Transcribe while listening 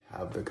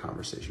Have the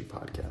Conversation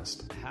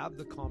podcast. Have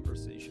the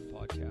Conversation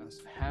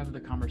podcast. Have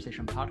the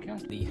Conversation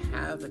podcast. The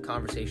Have the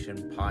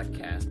Conversation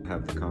podcast.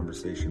 Have the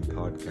Conversation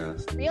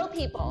podcast. Real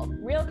people,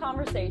 real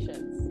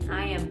conversations.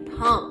 I am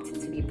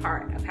pumped to be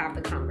part of Have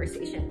the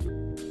Conversation.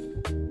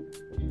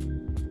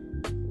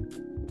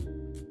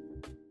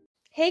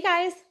 Hey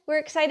guys, we're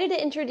excited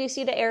to introduce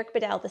you to Eric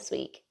Bedell this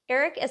week.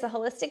 Eric is a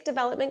holistic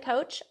development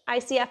coach,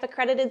 ICF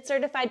accredited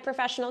certified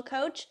professional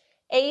coach,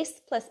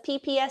 ACE plus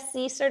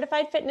PPSC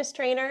certified fitness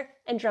trainer,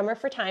 and drummer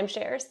for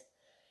Timeshares.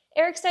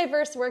 Eric's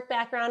diverse work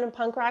background and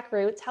punk rock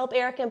roots help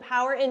Eric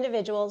empower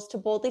individuals to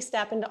boldly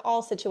step into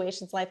all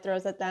situations life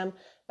throws at them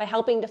by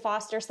helping to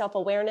foster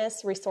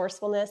self-awareness,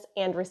 resourcefulness,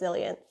 and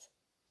resilience.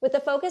 With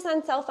a focus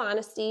on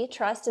self-honesty,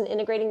 trust, and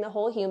integrating the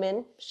whole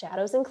human,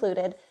 shadows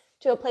included,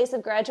 to a place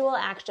of gradual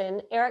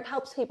action, Eric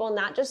helps people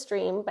not just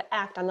dream, but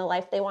act on the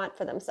life they want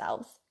for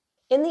themselves.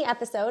 In the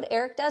episode,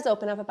 Eric does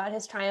open up about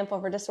his triumph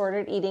over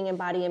disordered eating and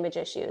body image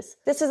issues.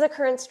 This is a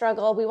current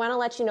struggle. We want to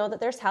let you know that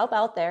there's help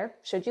out there,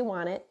 should you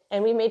want it,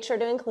 and we made sure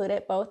to include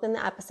it both in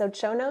the episode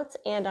show notes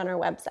and on our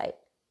website.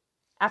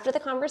 After the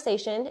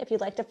conversation, if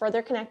you'd like to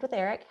further connect with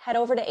Eric, head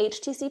over to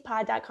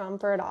htcpod.com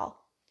for it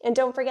all. And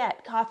don't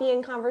forget, Coffee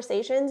and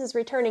Conversations is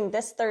returning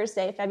this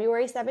Thursday,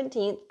 February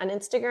 17th on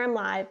Instagram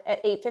Live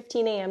at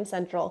 8:15 a.m.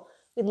 Central.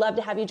 We'd love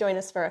to have you join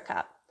us for a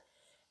cup.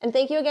 And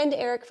thank you again to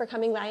Eric for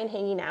coming by and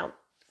hanging out.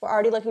 We're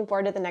already looking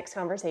forward to the next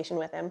conversation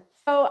with him.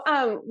 So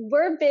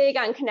we're big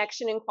on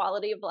connection and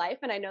quality of life,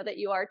 and I know that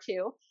you are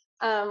too.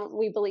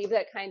 We believe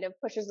that kind of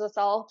pushes us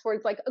all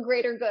towards like a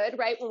greater good,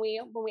 right? When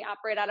we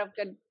operate out of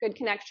good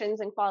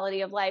connections and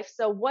quality of life.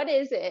 So what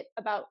is it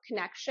about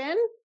connection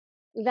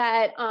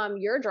that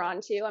you're drawn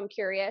to? I'm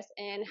curious,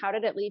 and how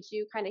did it lead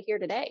you kind of here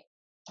today?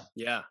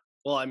 Yeah,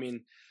 well, I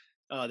mean,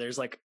 there's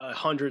like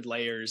 100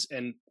 layers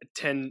and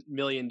 10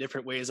 million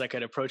different ways I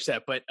could approach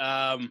that, but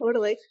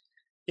Totally.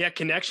 Yeah,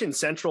 connection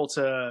central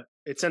to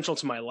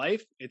my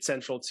life. It's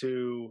central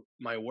to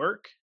my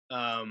work.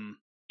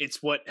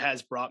 It's what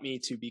has brought me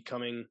to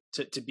being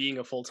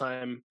a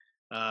full-time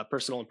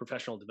personal and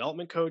professional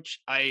development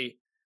coach.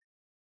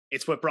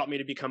 It's what brought me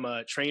to become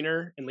a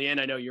trainer. And Leanne,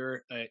 I know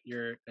you're a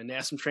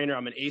NASM trainer.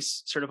 I'm an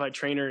ACE certified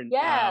trainer. And,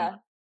 Yeah.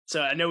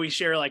 So I know we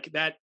share like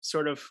that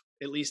sort of,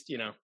 at least, you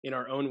know, in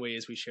our own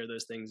ways, we share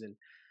those things. And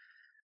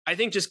I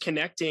think just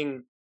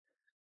connecting,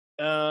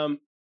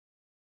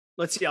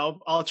 let's see,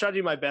 I'll try to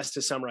do my best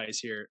to summarize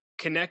here.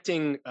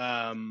 Connection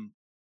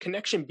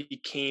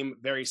became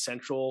very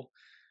central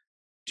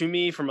to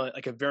me from a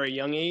very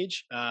young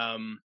age.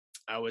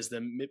 I was a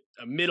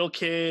middle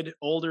kid,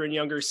 older and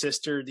younger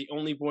sister, the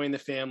only boy in the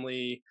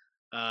family.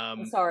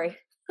 I'm sorry.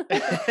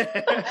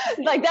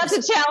 Like that's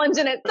a challenge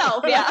in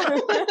itself. Yeah.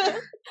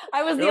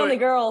 I was the only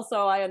girl,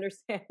 so I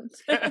understand.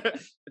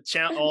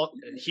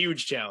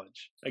 Huge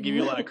challenge. I give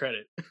you a lot of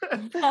credit.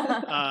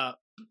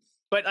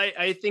 But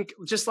I think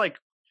just like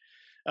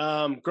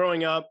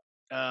growing up,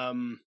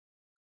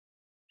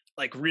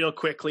 like real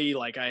quickly,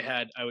 like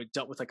I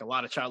dealt with like a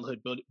lot of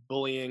childhood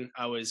bullying.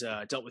 I was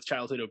dealt with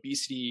childhood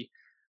obesity,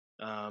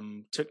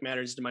 took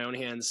matters into my own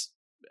hands,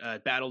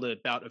 battled a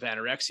bout of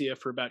anorexia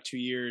for about 2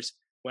 years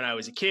when I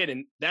was a kid.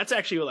 And that's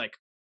actually what like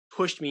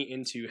pushed me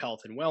into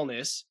health and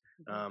wellness.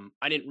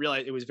 I didn't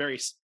realize it was very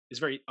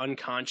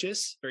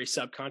unconscious, very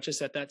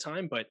subconscious at that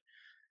time, but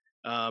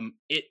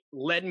it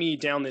led me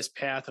down this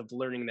path of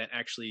learning that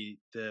actually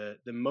the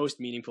most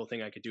meaningful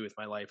thing I could do with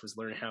my life was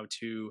learn how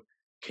to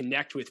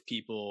connect with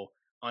people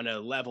on a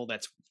level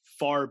that's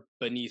far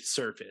beneath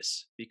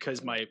surface,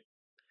 because my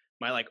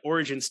like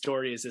origin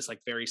story is this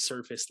like very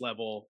surface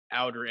level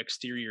outer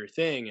exterior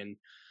thing. And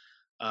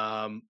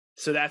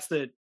so that's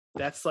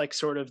like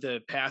sort of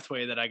the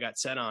pathway that I got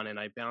set on, and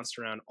I bounced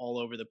around all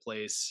over the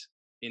place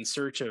in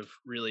search of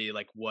really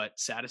like what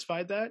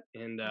satisfied that,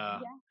 and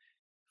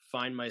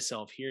find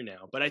myself here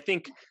now. But I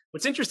think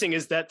what's interesting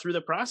is that through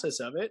the process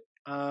of it,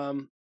 I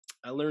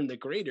learned the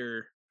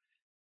greater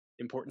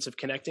importance of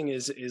connecting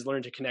is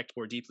learn to connect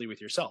more deeply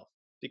with yourself.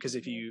 Because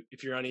if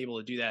you're unable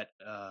to do that,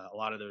 a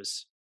lot of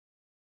those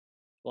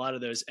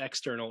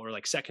external or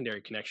like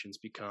secondary connections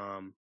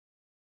become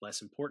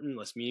less important,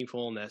 less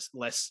meaningful, and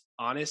less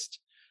honest.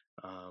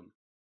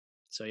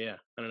 So yeah,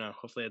 I don't know.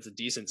 Hopefully that's a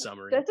decent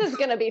summary. This is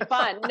going to be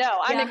fun. No,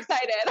 I'm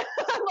excited.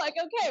 I'm like,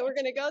 okay, we're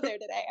going to go there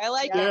today. I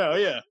like it.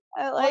 Yeah.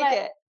 I like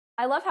it.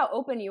 I love how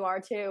open you are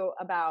too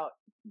about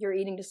your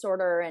eating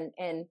disorder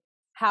and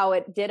how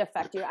it did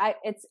affect you.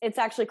 It's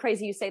actually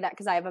crazy you say that,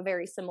 because I have a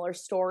very similar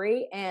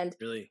story. And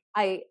really,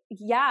 I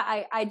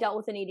dealt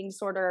with an eating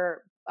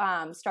disorder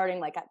starting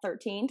like at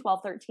 13.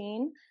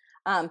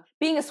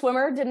 Being a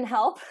swimmer didn't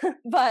help,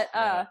 but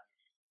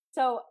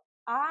so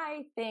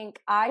I think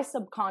I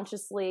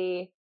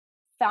subconsciously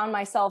found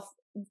myself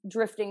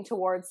drifting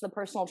towards the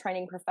personal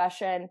training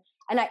profession.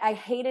 And I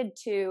hated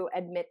to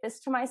admit this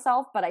to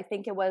myself, but I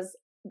think it was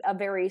a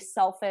very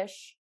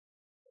selfish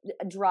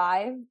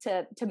drive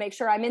to make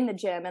sure I'm in the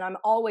gym and I'm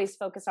always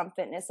focused on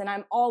fitness and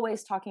I'm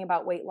always talking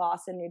about weight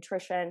loss and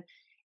nutrition.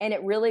 And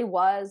it really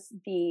was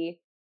the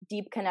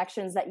deep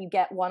connections that you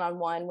get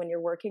one-on-one when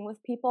you're working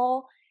with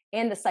people.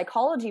 and the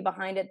psychology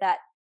behind it that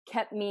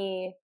kept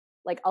me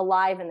like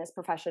alive in this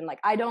profession. Like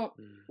I don't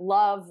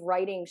love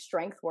writing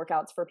strength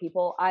workouts for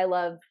people. I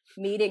love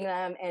meeting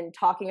them and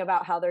talking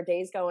about how their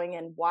day's going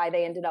and why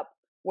they ended up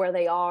where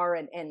they are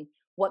and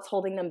what's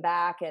holding them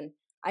back. And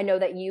I know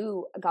that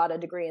you got a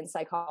degree in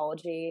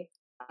psychology,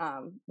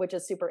 which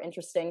is super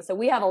interesting. So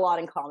we have a lot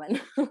in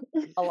common,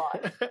 a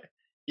lot.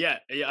 Yeah.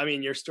 I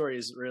mean, your story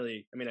is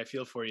really, I mean, I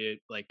feel for you,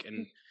 like,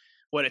 and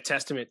what a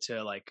testament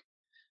to like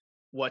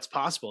what's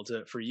possible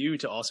for you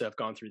to also have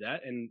gone through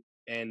that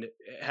and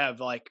have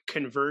like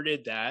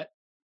converted that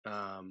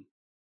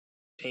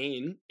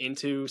pain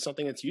into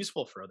something that's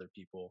useful for other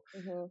people,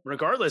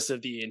 regardless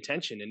of the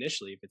intention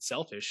initially. If it's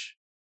selfish,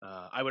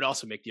 I would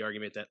also make the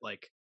argument that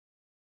like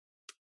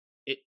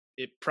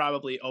it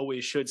probably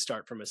always should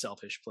start from a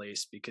selfish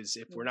place, because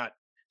if we're not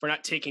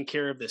taking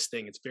care of this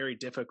thing, it's very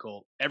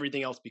difficult.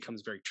 Everything else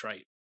becomes very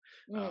trite.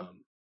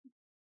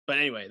 But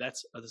anyway,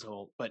 that's this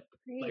whole, but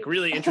like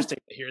really interesting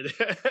to hear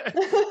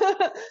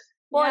that.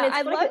 Well, yeah,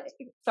 and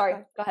sorry,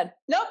 go ahead.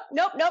 Nope.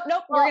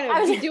 We're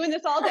going to be doing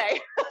this all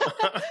day.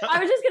 I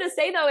was just going to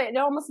say though, it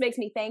almost makes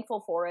me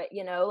thankful for it,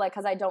 you know, like,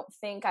 cause I don't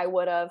think I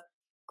would have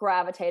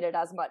gravitated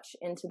as much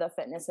into the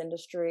fitness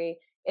industry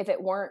if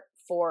it weren't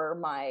for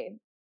my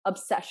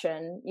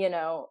obsession, you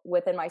know,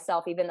 within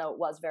myself, even though it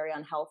was very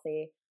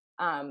unhealthy.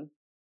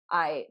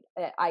 I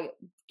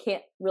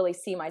can't really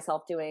see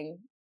myself doing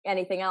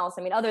anything else.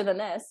 I mean, other than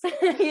this,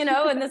 you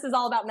know, and this is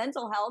all about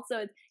mental health.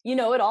 So it's, you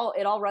know, it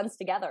all runs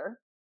together.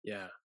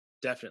 Yeah,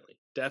 definitely.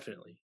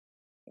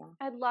 Yeah.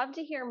 I'd love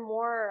to hear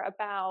more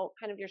about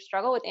kind of your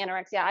struggle with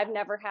anorexia. I've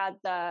never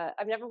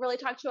really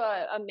talked to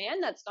a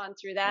man that's gone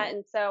through that.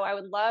 And so I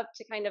would love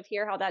to kind of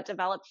hear how that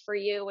developed for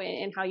you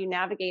and how you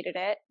navigated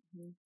it.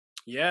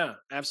 Yeah,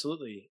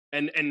 absolutely.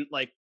 And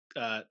like,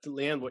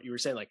 Leanne, what you were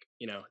saying, like,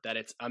 you know, that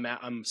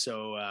I'm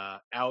so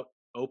out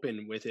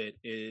open with it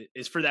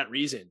is for that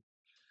reason.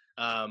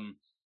 I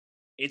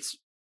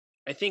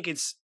think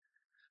it's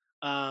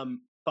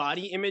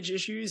body image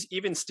issues.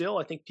 Even still,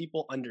 I think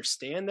people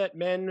understand that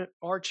men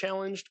are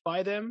challenged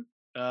by them.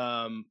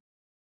 But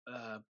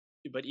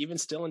even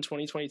still in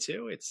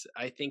 2022,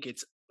 I think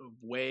it's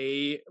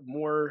way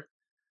more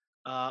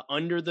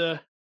under the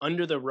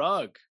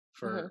rug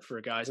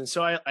for guys. And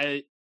so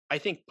I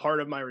think part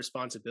of my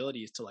responsibility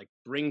is to like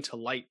bring to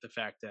light the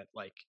fact that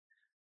like,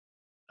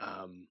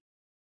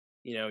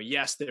 you know,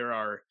 yes, there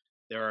are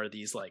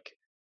these like,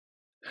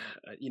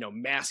 you know,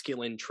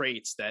 masculine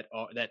traits that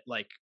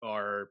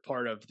are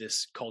part of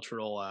this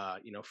cultural,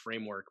 you know,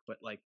 framework, but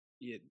like,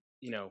 you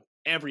know,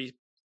 every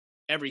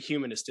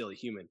human is still a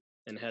human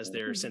and has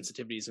their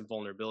sensitivities and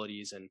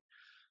vulnerabilities. And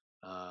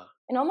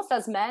almost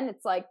as men,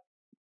 it's like,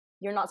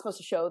 you're not supposed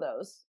to show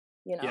those,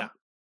 you know? Yeah.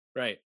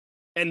 Right.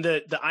 And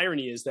the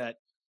irony is that,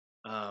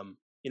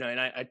 you know, and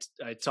I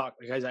talk,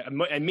 guys,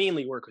 I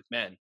mainly work with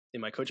men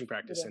in my coaching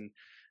practice, and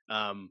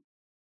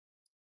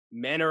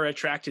men are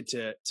attracted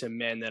to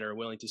men that are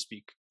willing to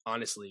speak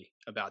honestly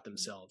about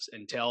themselves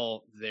and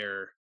tell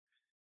their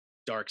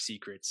dark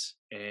secrets.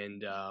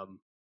 And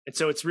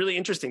so it's really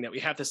interesting that we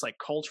have this like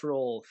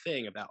cultural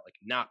thing about like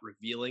not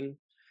revealing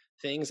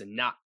things and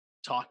not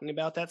talking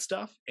about that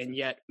stuff, and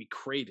yet we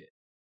crave it.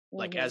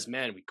 Like as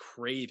men, we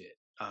crave it.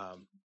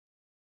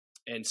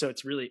 And so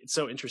it's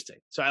so interesting.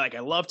 So I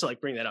love to like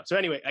bring that up. So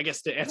anyway, I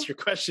guess to answer your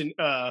question, you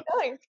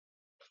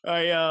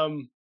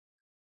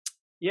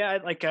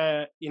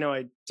know,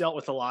 I dealt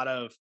with a lot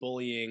of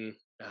bullying.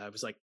 I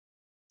was like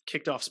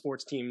kicked off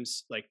sports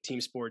teams, like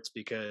team sports,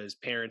 because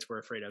parents were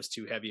afraid I was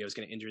too heavy. I was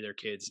going to injure their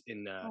kids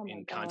in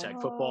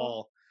contact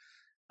football.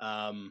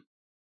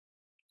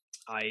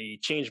 I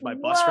changed my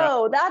bus route.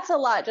 Oh, that's a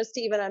lot just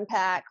to even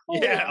unpack.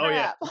 Holy crap. Oh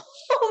yeah.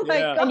 Oh my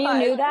God. And you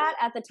knew that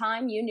at the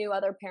time? You knew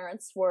other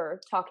parents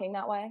were talking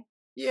that way?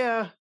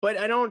 Yeah, but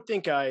I don't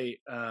think I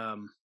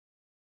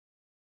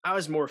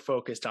was more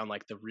focused on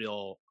like the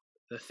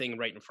thing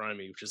right in front of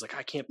me, which is like,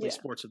 I can't play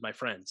sports with my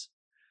friends.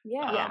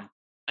 Yeah.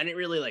 I didn't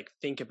really like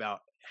think about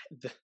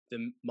the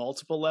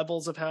multiple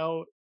levels of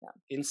how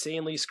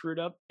insanely screwed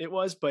up it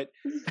was, but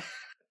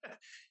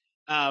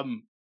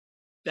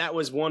that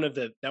was one of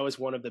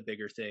the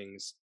bigger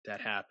things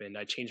that happened.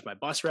 I changed my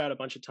bus route a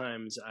bunch of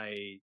times.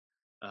 I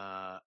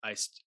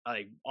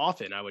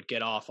would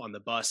get off on the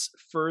bus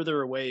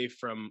further away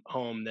from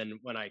home than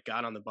when I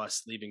got on the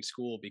bus leaving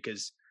school,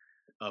 because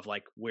of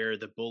like where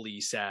the bully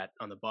sat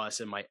on the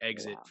bus and my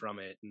exit from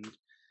it, and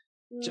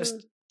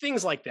just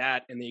things like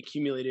that. And they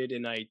accumulated,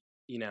 and I,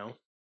 you know,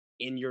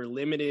 in your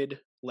limited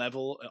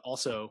level,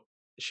 also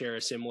share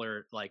a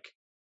similar like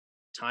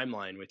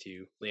timeline with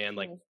you, Leanne.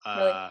 Like,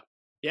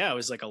 yeah, I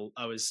was like,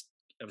 I was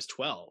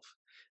 12.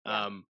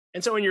 And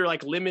so in your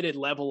like limited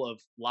level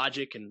of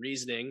logic and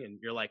reasoning, and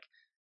you're like,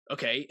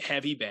 okay,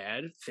 heavy,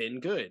 bad, thin,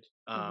 good.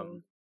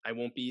 I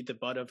won't be the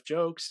butt of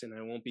jokes, and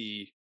I won't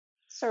be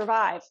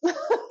survive.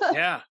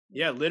 yeah,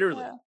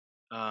 literally.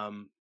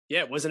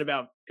 It wasn't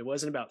about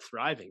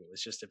thriving. It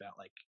was just about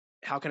like,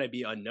 how can I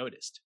be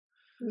unnoticed?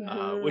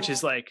 Which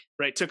is like,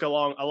 right, took a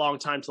long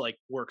time to like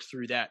work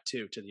through that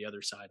too, to the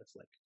other side of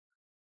like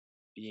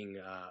being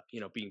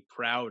being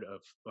proud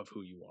of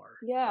who you are.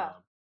 Yeah.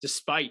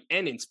 Despite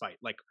and in spite,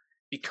 like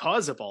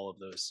because of all of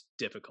those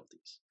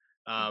difficulties.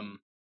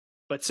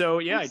 But so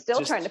yeah, I'm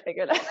still trying to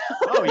figure that out.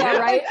 Oh yeah,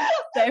 right.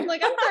 I'm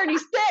like, I'm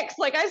 36.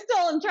 Like I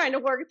still am trying to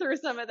work through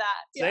some of that.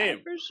 Same.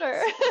 Yeah, for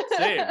sure.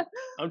 Same.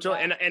 I'm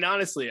totally, and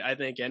honestly, I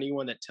think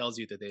anyone that tells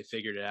you that they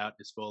figured it out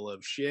is full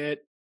of shit.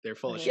 They're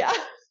full of shit.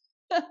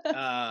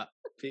 Yeah.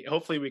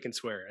 Hopefully we can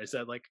swear. Is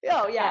that like?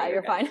 Oh okay. yeah,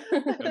 you're fine.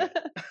 I'm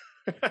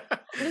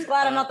just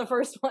glad I'm not the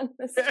first one.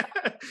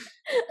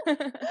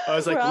 I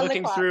was like We're on the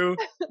looking clock. through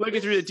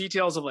the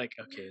details of like,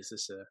 okay,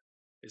 is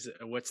it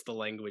what's the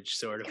language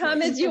sort of? Come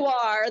like, as you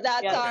are.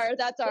 That's Yeah.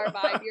 our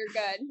vibe. You're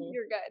good.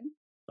 You're good.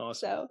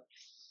 awesome.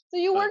 So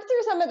you worked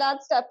through some of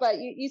that stuff, but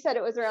you said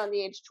it was around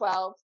the age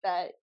 12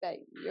 that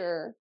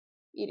your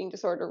eating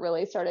disorder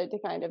really started to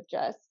kind of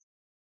just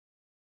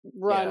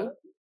run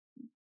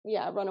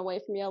away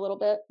from you a little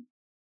bit.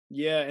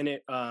 Yeah, and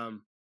it I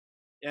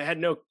had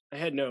no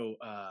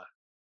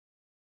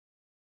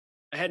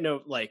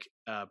like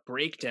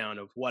breakdown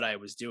of what I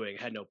was doing.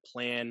 I had no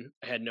plan.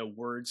 I had no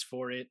words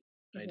for it.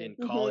 I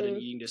didn't call it an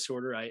eating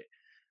disorder. I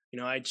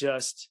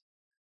just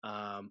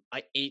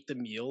I ate the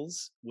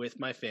meals with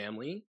my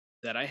family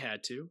that I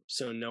had to,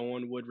 so no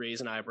one would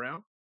raise an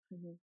eyebrow.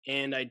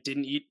 And I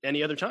didn't eat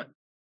any other time.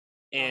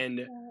 And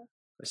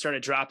I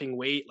started dropping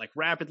weight like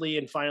rapidly,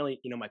 and finally,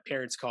 my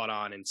parents caught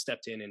on and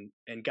stepped in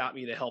and got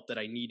me the help that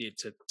I needed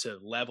to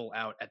level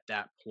out at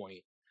that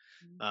point.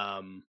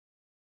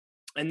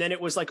 And then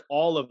it was like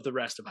all of the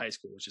rest of high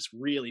school was just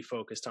really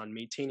focused on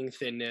maintaining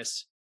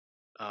thinness,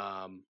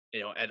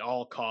 at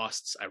all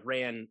costs. I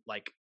ran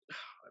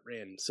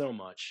so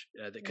much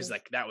because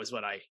like that was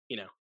what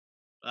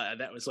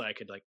that was what I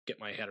could like get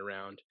my head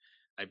around.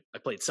 I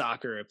played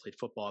soccer, I played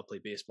football, I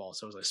played baseball.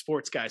 So I was a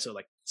sports guy. So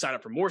like sign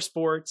up for more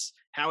sports.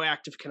 How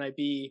active can I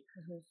be?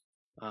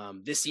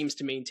 This seems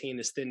to maintain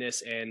this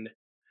thinness. And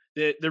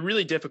the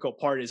really difficult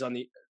part is on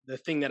the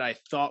thing that I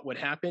thought would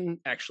happen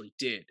actually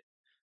did,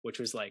 which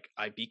was like,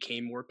 I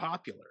became more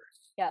popular.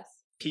 Yes.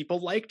 People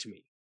liked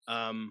me.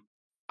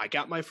 I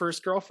got my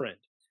first girlfriend.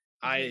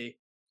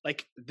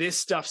 This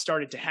stuff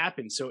started to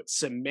happen. So it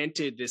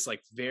cemented this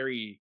like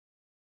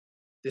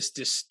this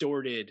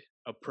distorted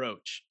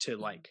approach to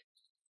like,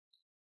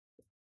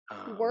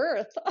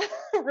 worth.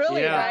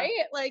 Really, yeah. right?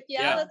 Like,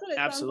 yeah, that's what it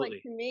absolutely. sounds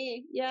like to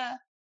me. Yeah.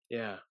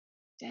 Yeah.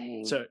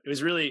 Dang. So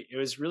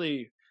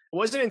it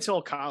wasn't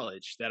until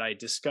college that I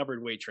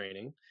discovered weight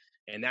training.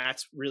 And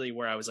that's really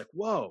where I was like,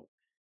 whoa,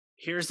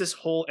 here's this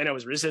whole, and I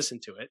was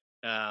resistant to it.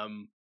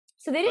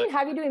 So they didn't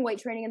have you doing weight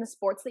training in the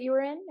sports that you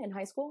were in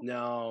high school?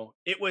 No,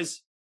 it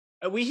was,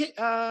 we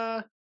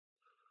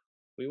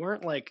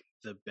weren't like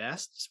the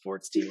best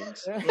sports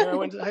teams when I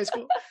went to high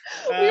school.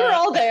 We were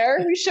all there.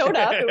 We showed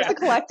up. It was a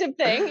collective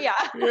thing. Yeah.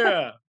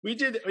 Yeah, we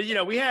did.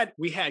 We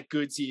had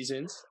good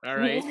seasons. All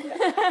right,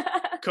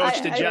 Coach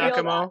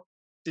DiGiacomo,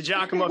 if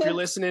you're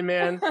listening,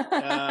 man,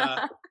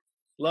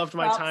 loved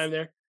my time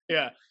there.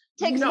 Yeah,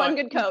 takes one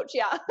good coach.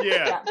 Yeah.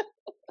 Yeah.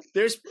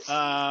 There's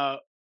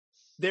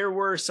there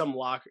were some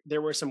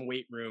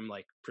weight room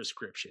like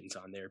prescriptions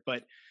on there,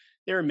 but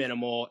they were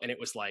minimal, and it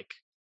was like,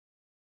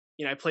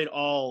 I played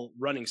all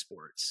running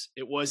sports.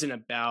 It wasn't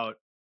about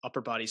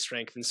upper body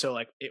strength. And so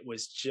like, it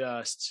was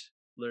just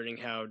learning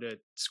how to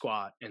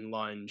squat and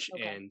lunge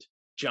and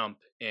jump.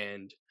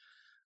 And,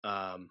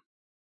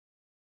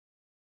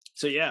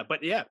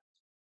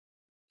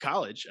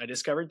 college, I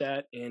discovered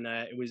that, and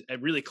it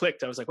really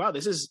clicked. I was like, wow,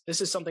 this is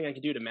something I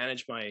can do to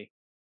manage my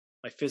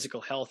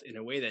physical health in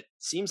a way that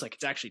seems like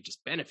it's actually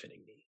just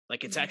benefiting me.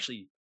 Like it's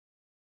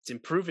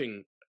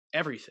improving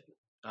everything.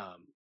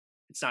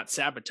 It's not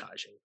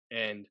sabotaging.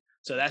 And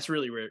so that's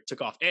really where it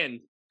took off.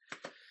 And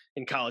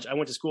in college, I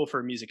went to school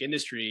for music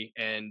industry.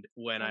 And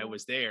when I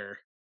was there,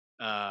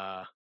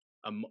 like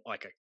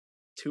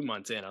 2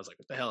 months in, I was like,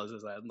 what the hell is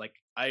this? I'm like,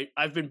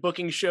 I've been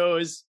booking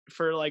shows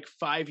for like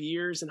 5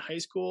 years in high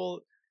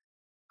school.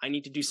 I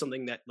need to do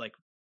something that like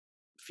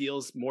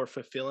feels more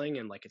fulfilling,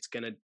 and like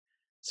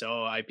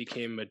so I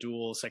became a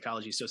dual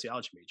psychology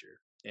sociology major,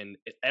 and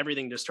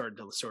everything just started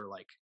to sort of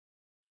like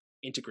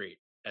integrate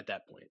at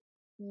that point.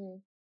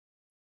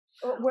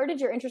 Where did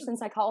your interest in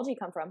psychology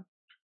come from?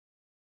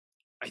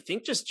 I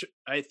think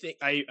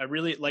I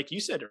really, like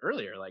you said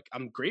earlier, like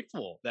I'm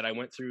grateful that I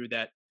went through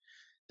that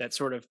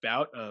sort of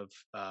bout of,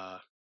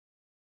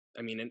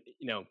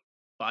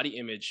 body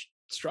image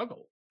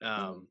struggle,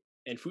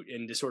 and food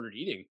and disordered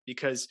eating,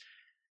 because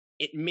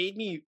it made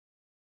me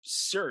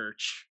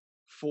search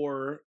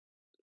for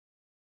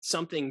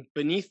something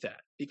beneath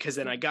that, because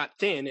then I got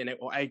thin and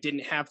I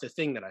didn't have the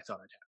thing that I thought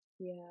I'd have.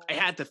 Yeah.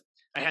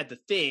 I had the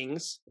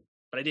things,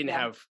 but I didn't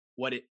have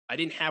I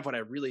didn't have what I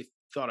really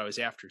thought I was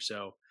after.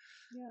 So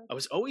I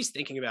was always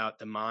thinking about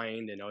the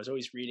mind, and I was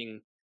always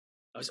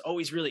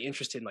really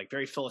interested in like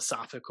very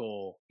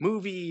philosophical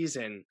movies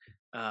and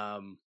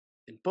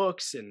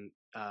books, and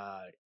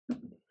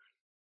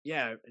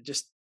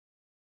just,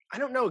 I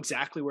don't know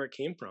exactly where it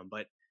came from,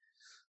 but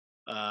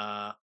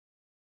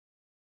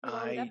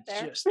I got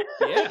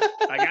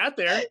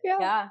there.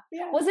 Yeah.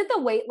 Was it the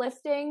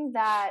weightlifting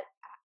that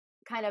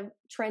kind of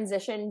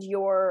transitioned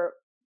your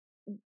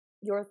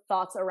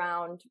thoughts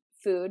around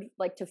food,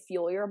 like to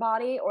fuel your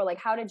body, or like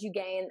how did you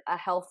gain a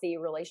healthy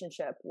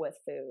relationship with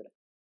food?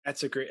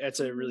 That's a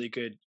really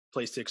good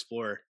place to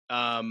explore.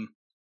 No,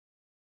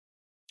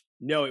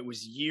 it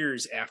was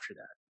years after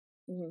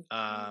that.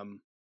 Mm-hmm.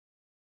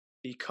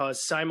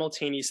 Because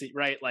simultaneously,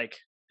 right? Like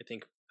I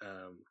think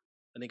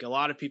a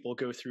lot of people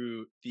go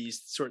through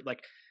these sort of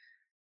like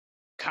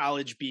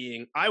college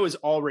being, I was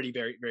already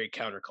very, very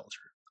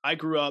counterculture. I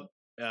grew up,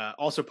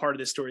 also part of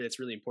this story that's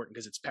really important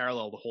because it's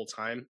parallel the whole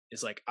time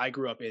is like, I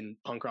grew up in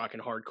punk rock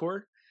and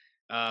hardcore.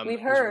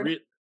 We've heard.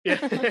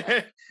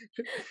 It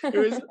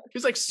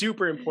was like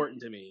super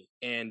important to me.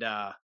 And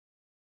I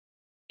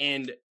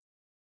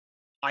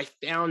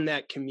found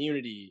that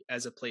community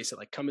as a place that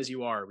like, come as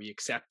you are, we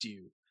accept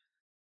you.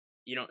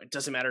 You know, it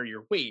doesn't matter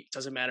your weight, it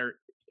doesn't matter.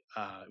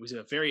 It was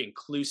a very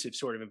inclusive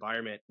sort of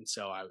environment. And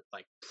so I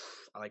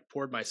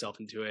poured myself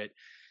into it,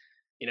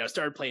 you know,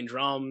 started playing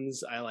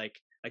drums. I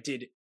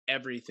did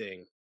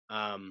everything. So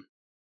I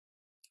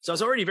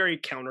was already very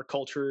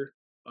counterculture.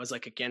 I was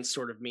like against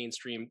sort of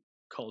mainstream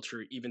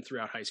culture, even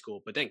throughout high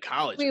school, but then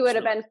college. We would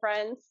have been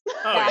friends.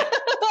 Oh, yeah.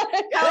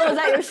 I was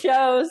at your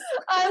shows.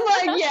 I'm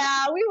like,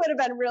 yeah, we would have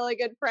been really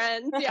good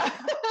friends. Yeah.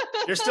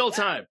 There's still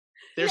time.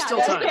 There's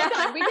still time.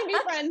 We can be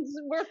friends.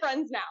 We're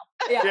friends now.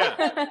 Yeah.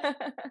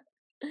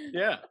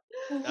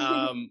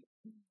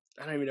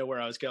 I don't even know where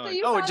I was going. So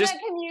you found that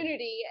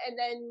community, and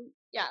then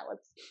I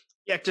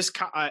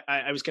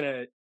was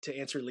gonna to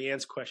answer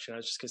Leanne's question. I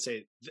was just gonna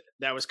say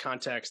that was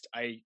context.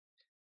 I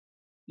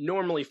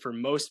normally for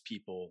most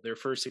people, their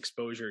first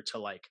exposure to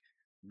like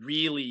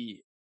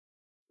really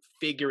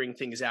figuring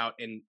things out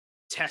and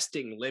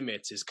testing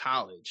limits is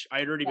college. I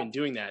had already been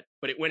doing that,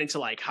 but it went into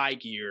like high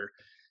gear,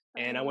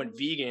 and I went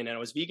vegan, and I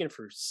was vegan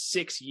for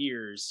 6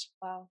 years.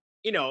 Wow.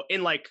 You know,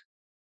 in like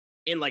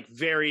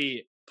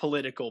very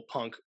political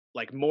punk,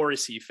 like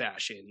Morrissey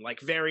fashion,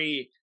 like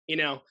very, you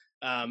know,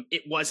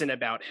 it wasn't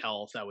about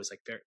health. I was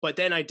like, but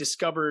then I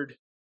discovered,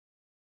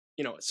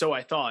 you know, so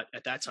I thought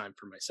at that time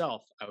for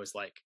myself, I was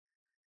like,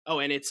 oh,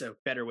 and it's a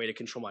better way to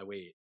control my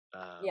weight.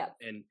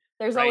 And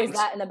there's always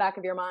that in the back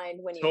of your mind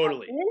when you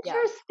totally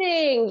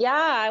interesting. Yeah,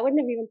 I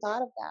wouldn't have even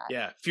thought of that.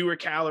 Yeah, fewer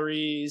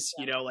calories.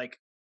 You know, like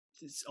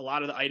a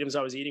lot of the items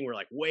I was eating were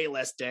like way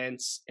less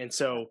dense, and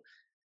so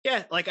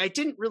like I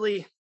didn't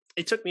really.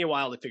 It took me a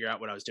while to figure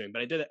out what I was doing,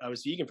 but I did it. I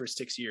was vegan for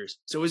 6 years,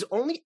 so it was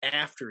only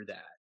after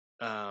that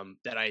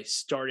that I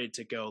started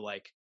to go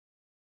like,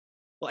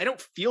 well, I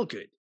don't feel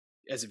good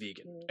as a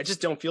vegan. I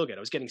just don't feel good. I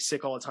was getting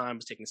sick all the time. I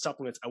was taking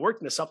supplements. I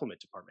worked in the supplement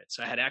department,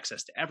 so I had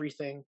access to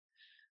everything.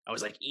 I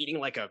was like eating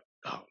like it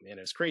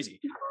was crazy.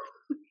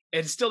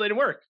 It still didn't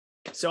work.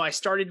 So I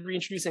started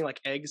reintroducing like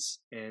eggs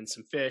and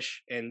some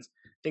fish and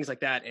things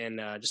like that, and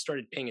just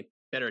started paying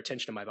better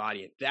attention to my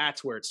body. And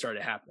that's where it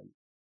started happening.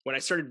 When I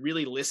started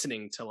really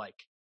listening to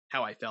like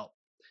how I felt.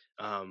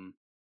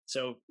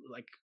 So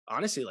like,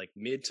 honestly, like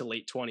mid to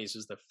late 20s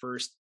was the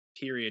first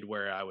period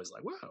where I was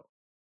like, whoa,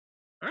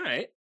 all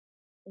right.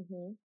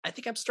 Mm-hmm. I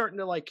think I'm starting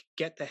to like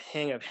get the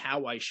hang of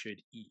how I should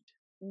eat.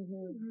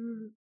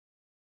 Mm-hmm.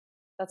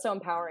 That's so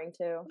empowering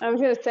too. I was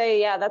going to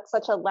say, yeah, that's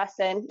such a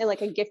lesson and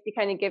like a gift you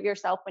kind of give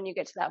yourself when you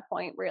get to that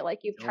point where like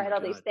you've tried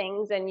all these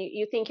things and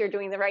you think you're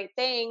doing the right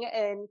thing.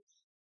 And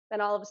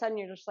then all of a sudden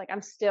you're just like,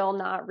 I'm still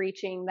not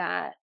reaching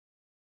that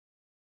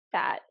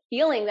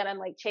feeling that I'm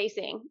like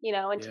chasing, you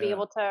know, and to be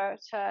able to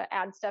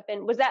add stuff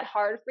in. Was that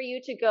hard for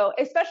you to go,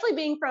 especially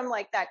being from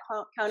like that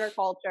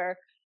counterculture,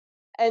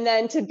 and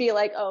then to be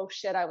like, oh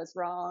shit, I was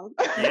wrong.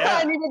 Yeah.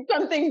 I needed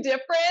something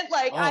different.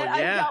 Like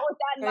I dealt with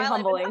that in my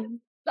life.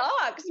 That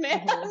sucks,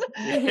 man.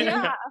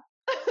 Mm-hmm.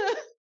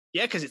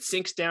 Yeah, because it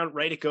sinks down,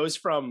 right? It goes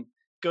from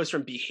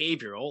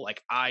behavioral,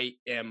 like I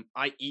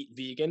eat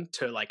vegan,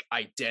 to like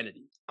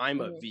identity.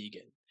 I'm a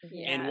vegan.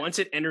 Yeah. And once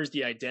it enters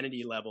the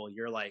identity level,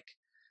 you're like,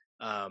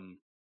 I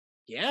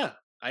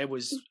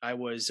was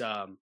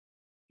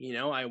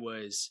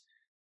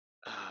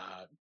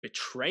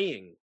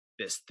betraying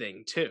this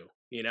thing too,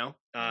 you know?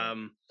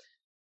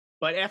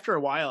 But after a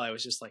while I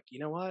was just like, you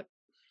know what?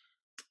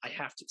 I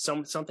have to,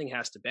 something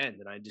has to bend,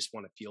 and I just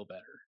want to feel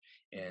better.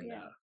 And,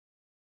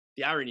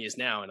 the irony is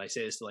now, and I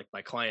say this to like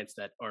my clients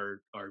that are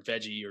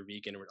veggie or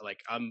vegan, or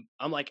like, I'm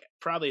like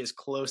probably as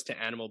close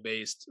to animal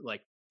based,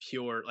 like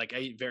pure, like I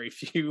eat very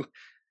few.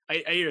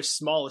 I eat a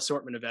small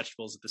assortment of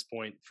vegetables at this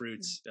point,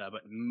 fruits,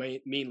 but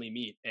mainly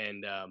meat.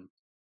 And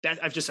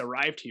that I've just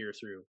arrived here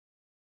through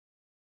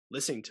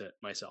listening to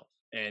myself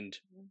and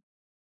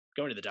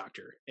going to the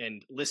doctor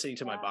and listening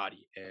to my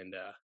body. And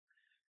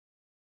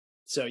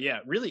so, yeah,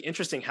 really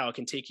interesting how it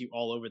can take you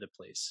all over the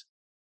place.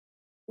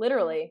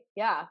 Literally,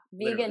 yeah.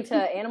 Vegan to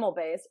animal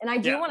based. And I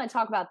do want to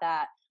talk about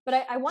that.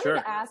 But I wanted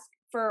to ask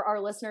for our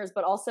listeners,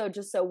 but also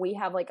just so we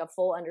have like a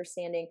full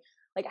understanding,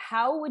 like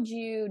how would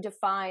you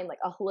define like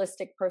a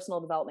holistic personal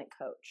development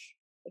coach?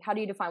 Like how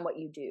do you define what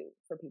you do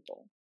for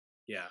people?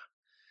 Yeah.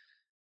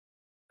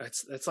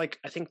 That's like,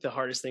 I think the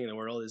hardest thing in the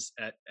world is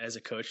as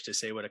a coach to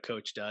say what a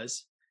coach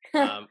does.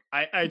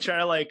 I try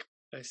to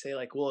I say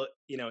well,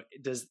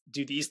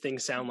 do these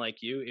things sound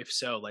like you? If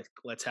so,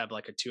 let's have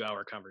like a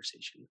 2-hour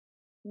conversation,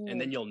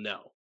 and then you'll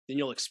know, then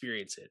you'll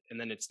experience it, and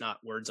then it's not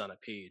words on a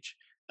page.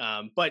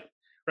 But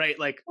right,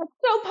 that's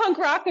so punk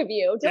rock of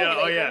you.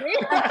 Oh yeah.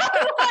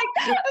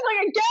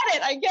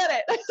 I get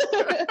it.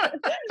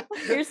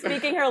 You're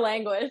speaking her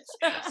language.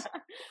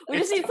 We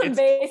just need some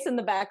bass in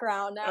the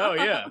background now. Oh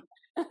yeah.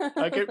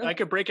 I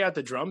could break out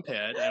the drum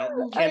pad. I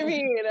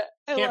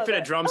can't fit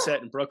a drum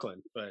set in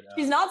Brooklyn, but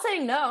she's not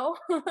saying no.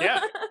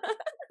 Yeah,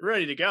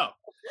 ready to go.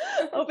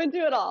 Open to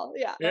it all.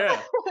 Yeah.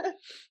 Yeah.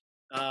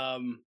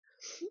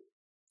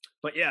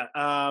 But yeah.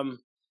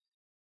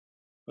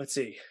 Let's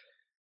see.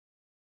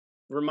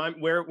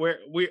 Remind where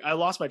I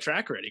lost my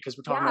track already because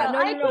we're talking about.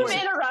 I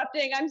keep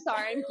interrupting. I'm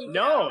sorry. I'm keeping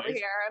over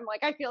here. I'm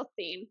I feel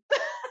seen.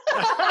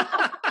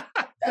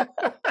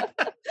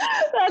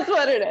 That's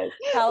what it is.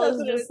 Hal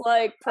is just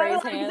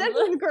praise hands. This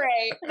is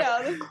great.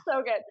 No, this is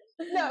so good.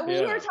 No, we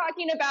were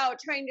talking about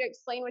trying to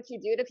explain what you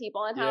do to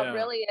people and how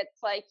really it's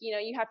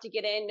you have to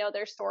get in, know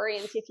their story,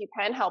 and see if you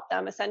can help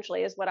them.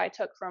 Essentially, is what I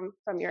took from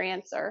your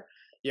answer.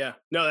 Yeah.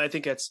 No, I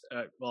think that's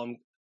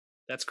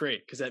that's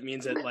great because that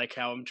means that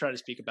how I'm trying to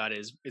speak about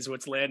it is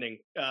what's landing.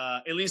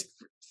 At least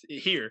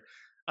here.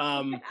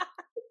 I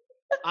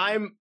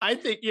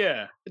think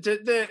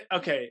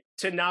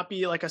to not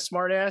be a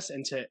smart ass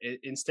and to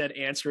instead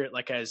answer it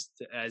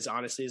as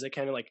honestly as I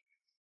can.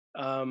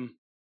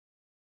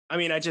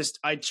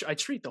 I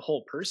treat the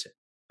whole person.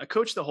 I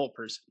coach the whole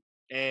person,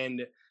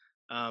 and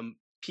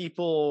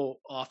people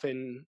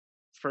often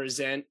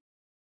present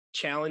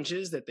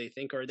challenges that they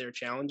think are their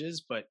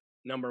challenges. But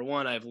number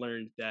one, I've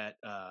learned that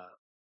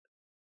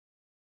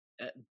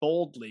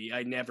boldly,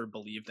 I never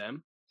believe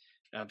them.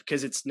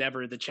 Because it's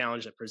never the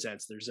challenge that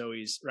presents. There's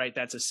always,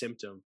 that's a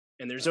symptom.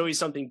 And there's always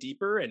something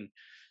deeper. And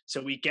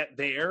so we get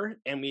there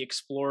and we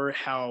explore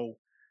how,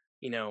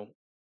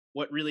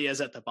 what really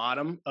is at the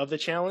bottom of the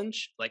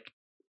challenge.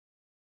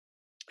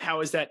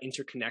 How is that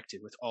interconnected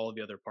with all of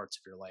the other parts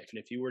of your life? And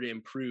if you were to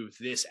improve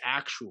this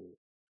actual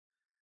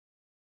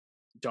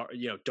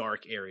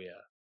dark area,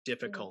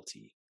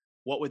 difficulty,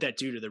 what would that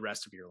do to the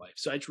rest of your life?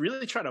 So I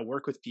really try to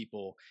work with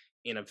people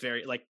in a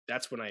very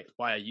that's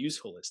why I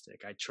use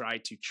holistic. I try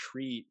to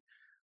treat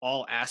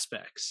all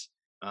aspects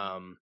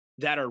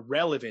that are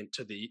relevant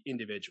to the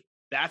individual.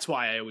 That's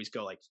why I always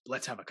go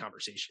let's have a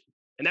conversation.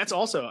 And that's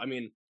also,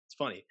 it's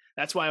funny.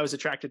 That's why I was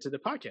attracted to the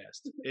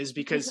podcast, is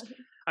because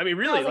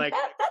really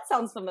that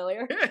sounds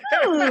familiar. Yeah,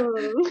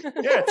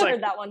 it's I've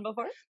heard that one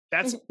before.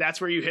 That's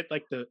where you hit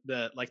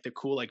the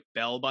cool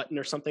bell button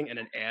or something, and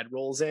an ad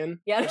rolls in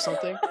or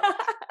something.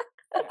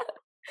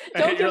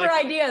 Don't give her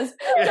ideas.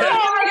 I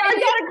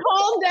gotta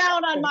calm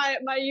down on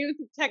my use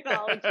of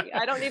technology.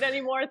 I don't need any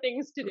more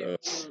things to do.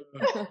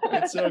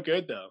 It's so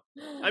good though.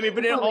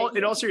 But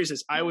in all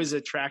seriousness, I was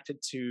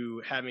attracted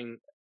to having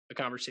a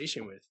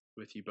conversation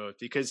with you both,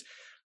 because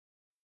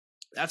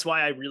that's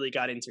why I really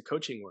got into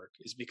coaching work,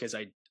 is because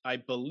I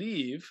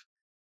believe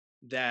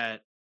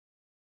that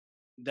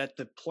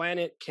the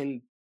planet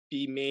can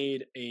be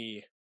made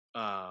a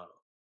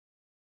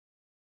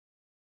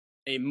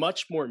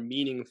much more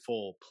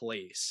meaningful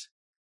place,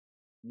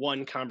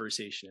 one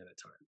conversation at a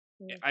time.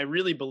 Yeah. I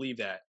really believe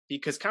that,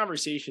 because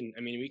conversation,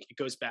 it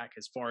goes back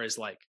as far as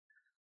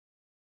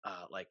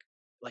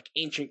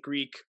ancient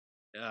Greek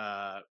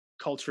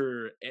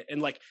culture,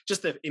 and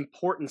just the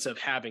importance of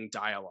having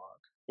dialogue,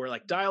 where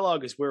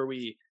dialogue is where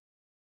we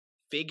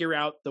figure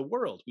out the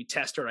world. We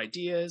test our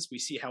ideas, we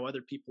see how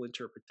other people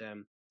interpret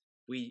them.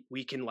 We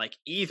can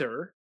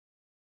either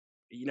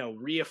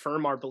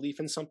reaffirm our belief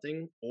in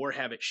something or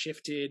have it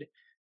shifted.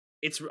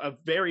 It's a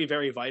very,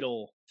 very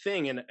vital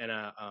thing. And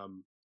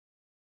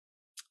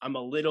I'm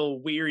a little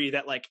weary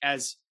that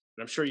and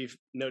I'm sure you've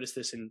noticed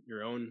this in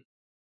your own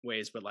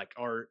ways, but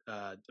our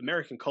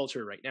American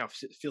culture right now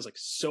feels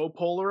so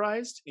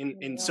polarized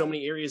in so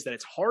many areas that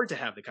it's hard to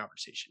have the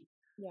conversation.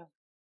 Yeah.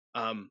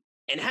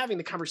 And having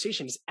the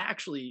conversation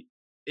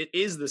it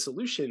is the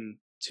solution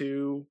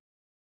to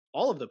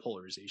all of the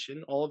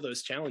polarization, all of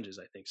those challenges,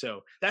 I think.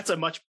 So that's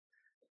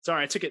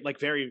sorry, I took it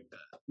very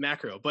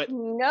macro, but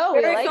no,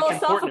 very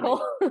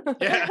philosophical.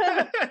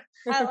 Yeah.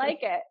 I like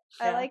it.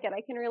 I like it.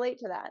 I can relate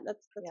to that.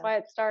 That's why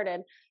it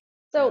started.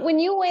 So when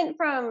you went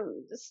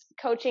from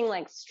coaching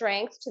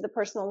strength to the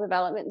personal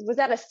development, was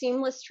that a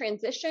seamless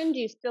transition? Do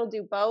you still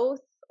do both,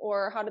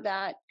 or how did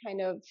that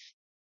kind of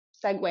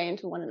segue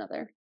into one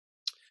another?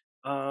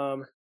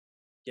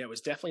 Yeah, it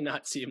was definitely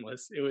not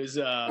seamless. It was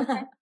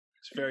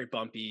it's very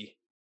bumpy.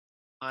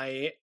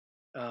 I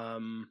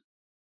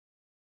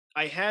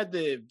had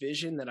the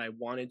vision that I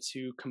wanted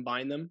to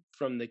combine them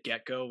from the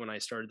get-go when I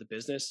started the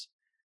business.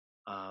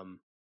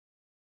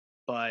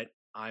 But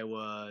I'll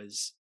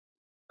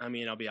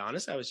be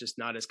honest, I was just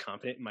not as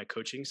confident in my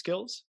coaching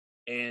skills.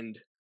 And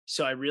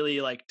so I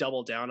really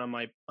doubled down on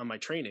my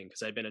training,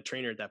 because I'd been a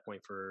trainer at that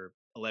point for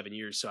 11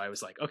 years. So I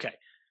was okay,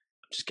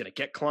 I'm just going to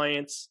get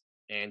clients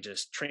and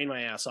just train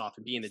my ass off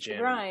and be in the gym.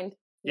 Grind.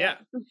 Yeah.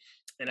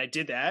 And I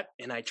did that,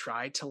 and I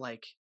tried to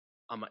like,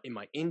 in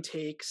my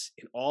intakes,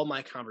 in all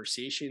my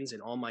conversations, in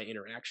all my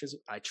interactions,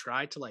 I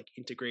tried to like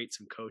integrate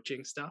some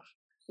coaching stuff.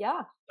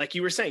 Yeah. Like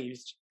you were saying,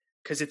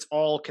 because it's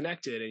all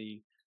connected, and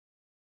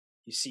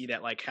you see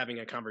that like having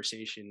a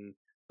conversation,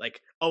 like,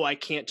 oh, I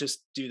can't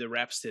just do the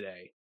reps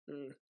today.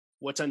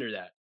 What's under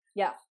that?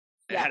 Yeah.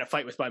 I had a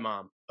fight with my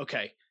mom.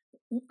 Okay.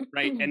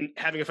 Right. And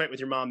having a fight with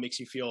your mom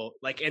makes you feel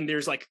like, and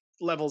there's like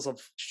levels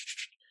of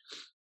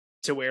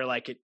to where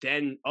like it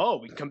then, oh,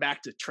 we can come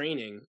back to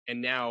training,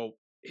 and now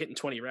hitting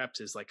 20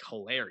 reps is like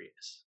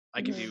hilarious.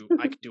 I could do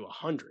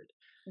 100.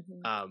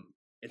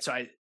 And so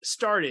I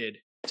started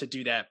to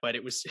do that, but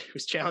it was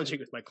challenging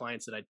with my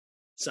clients that I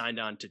signed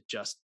on to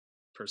just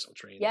personal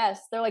training.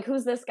 Yes. They're like,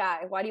 who's this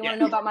guy? Why do you want to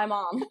know about my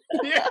mom?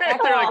 Yeah,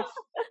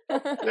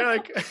 they're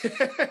like,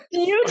 do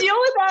you deal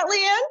with that,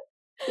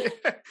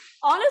 Leanne?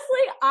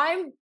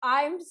 Honestly,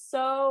 I'm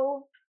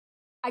so,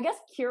 I guess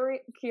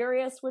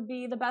curious would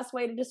be the best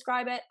way to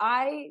describe it.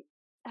 I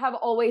have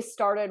always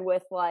started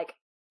with like,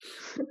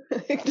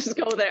 just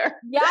go there.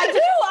 Yeah, I do.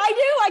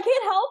 I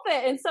can't help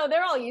it. And so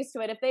they're all used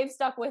to it. If they've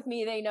stuck with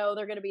me, they know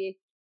they're going to be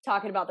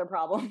talking about their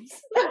problems.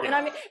 and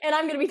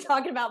I'm going to be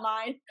talking about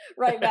mine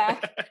right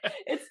back.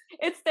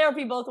 It's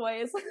therapy both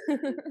ways.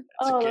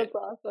 That's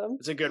awesome.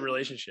 It's a good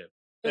relationship.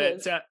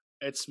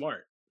 It's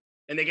smart.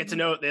 And they get to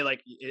know they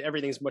like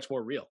everything's much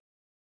more real.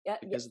 Yeah.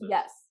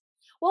 Yes.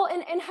 Well,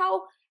 and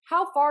how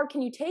far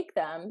can you take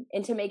them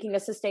into making a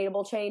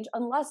sustainable change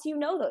unless you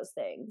know those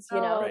things, you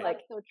know? Right. Like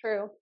so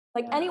true.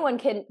 Like anyone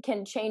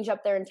can change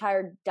up their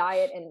entire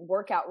diet and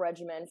workout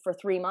regimen for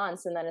 3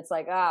 months, and then it's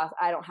like, I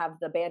don't have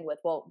the bandwidth.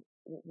 Well,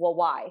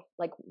 why?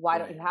 Like, why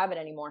don't you have it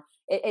anymore?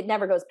 It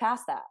never goes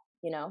past that,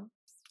 you know.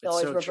 You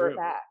always so revert true.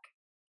 back.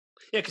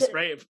 Yeah, because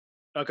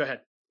oh, go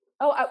ahead.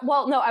 Oh,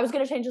 well, no, I was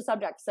going to change the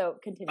subject, so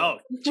continue. Oh,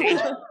 change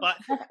it. But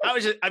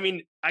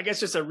I guess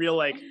just a real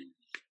like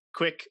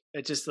quick,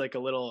 just like a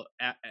little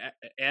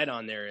add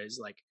on there is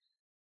like,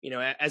 you know,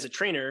 as a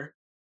trainer,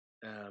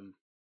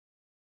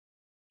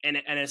 and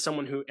as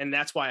someone who, and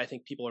that's why I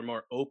think people are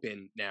more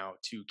open now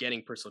to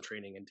getting personal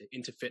training and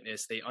into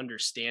fitness. They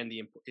understand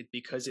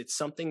because it's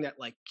something that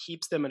like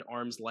keeps them an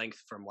arm's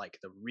length from like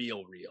the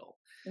real.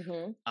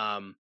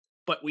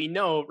 But we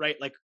know, right?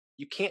 Like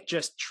you can't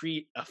just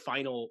treat a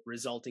final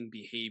resulting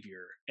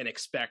behavior and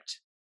expect,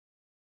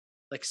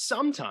 like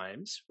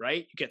sometimes,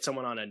 right? You get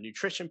someone on a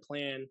nutrition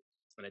plan,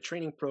 on a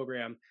training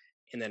program,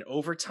 and then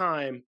over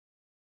time,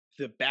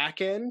 the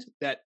back end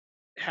that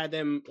had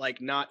them like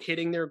not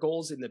hitting their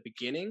goals in the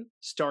beginning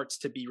starts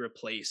to be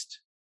replaced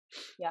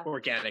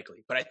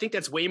organically. But I think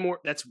that's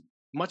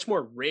much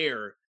more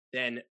rare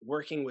than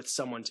working with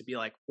someone to be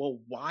like, well,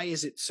 why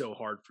is it so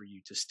hard for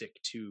you to stick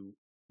to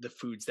the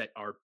foods that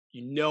are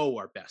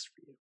best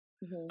for you?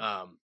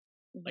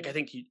 Like I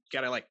think you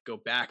gotta like go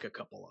back a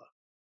couple of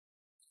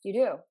you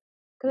do,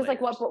 because it's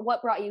like layers.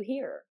 what brought you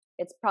here?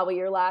 It's probably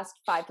your last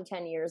 5 to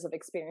 10 years of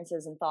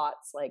experiences and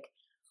thoughts. Like,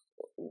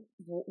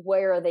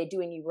 where are they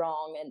doing you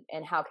wrong,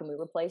 and how can we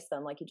replace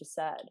them, like you just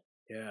said?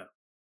 Yeah.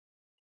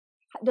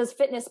 Does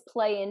fitness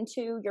play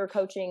into your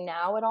coaching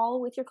now at all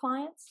with your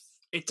clients?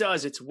 It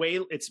does.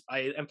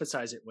 I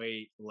emphasize it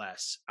way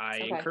less. I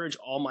encourage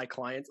all my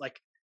clients, like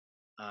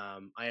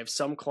I have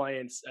some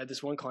clients,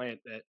 this one client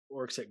that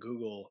works at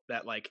Google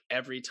that like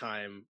every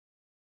time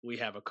we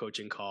have a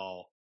coaching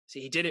call, see,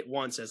 he did it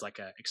once as like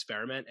an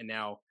experiment, and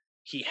now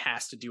he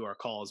has to do our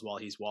calls while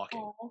he's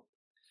walking.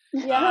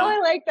 Yeah, I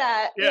like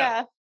that.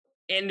 Yeah.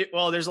 And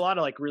well, there's a lot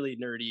of like really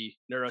nerdy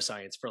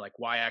neuroscience for like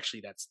why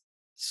actually that's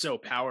so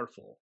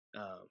powerful.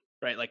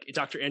 Right. Like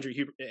Dr. Andrew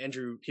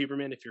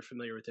Huberman, if you're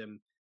familiar with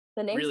him.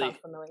 The name really sounds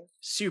familiar.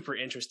 Super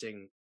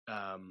interesting.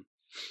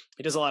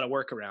 He does a lot of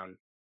work around,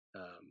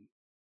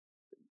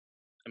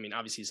 I mean,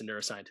 obviously he's a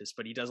neuroscientist,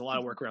 but he does a lot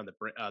of work around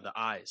the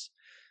eyes,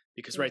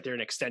 because right there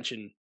in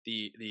extension,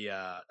 the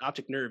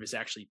optic nerve is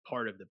actually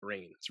part of the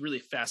brain. It's really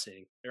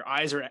fascinating. Your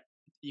eyes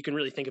you can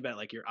really think about it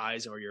like your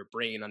eyes or your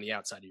brain on the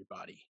outside of your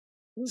body.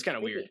 It's kind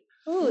of weird.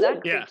 Ooh,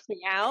 that creeps me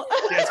out.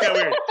 Yeah, it's kind of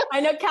weird.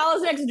 I know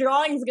Cal's next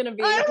drawing is going to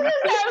be. I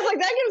was like,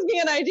 that gives me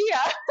an idea.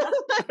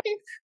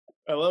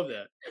 I love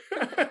that.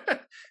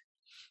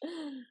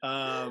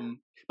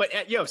 But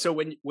so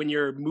when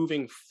you're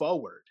moving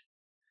forward,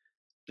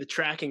 the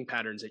tracking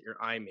patterns that your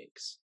eye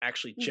makes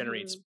actually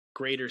generates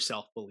greater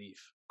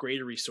self-belief,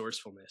 greater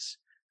resourcefulness,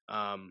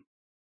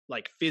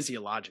 like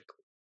physiologically.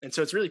 And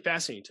so it's really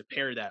fascinating to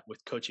pair that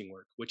with coaching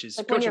work, which is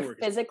like coaching when you're work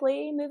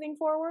physically moving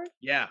forward.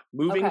 Yeah,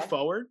 moving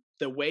forward,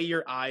 the way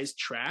your eyes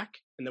track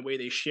and the way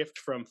they shift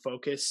from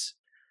focus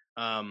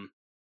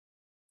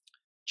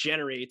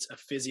generates a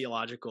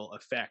physiological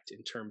effect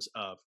in terms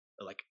of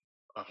like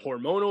a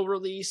hormonal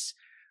release.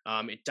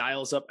 It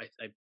dials up.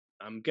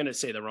 I'm gonna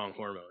say the wrong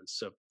hormones,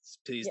 so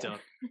please don't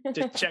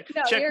just check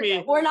me.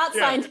 Good. We're not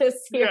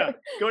scientists here. Yeah,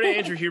 go to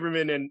Andrew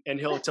Huberman and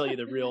he'll tell you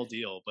the real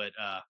deal. But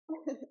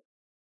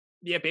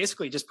yeah,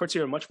 basically just puts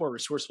you in a much more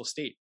resourceful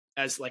state.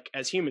 As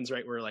humans,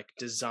 right? We're like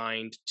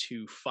designed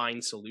to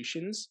find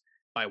solutions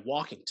by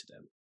walking to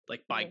them,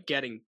 like by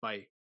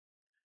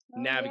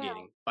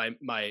navigating, by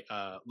my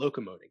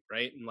locomoting,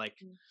 right? And like,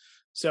 Mm.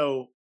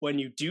 so when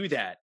you do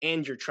that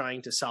and you're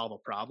trying to solve a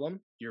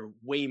problem, you're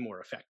way more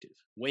effective,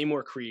 way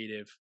more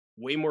creative,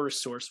 way more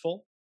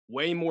resourceful,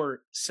 way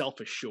more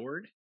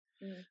self-assured.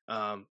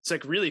 It's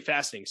like really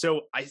fascinating.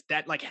 So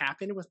that like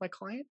happened with my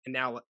client, and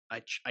now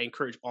I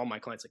encourage all my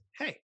clients, like,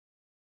 hey,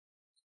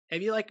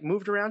 have you like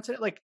moved around today?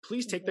 Like,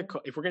 please take the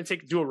call. If we're going to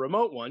do a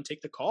remote one,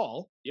 take the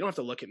call. You don't have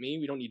to look at me.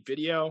 We don't need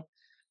video.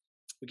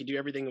 We can do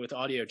everything with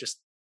audio. Just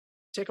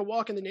take a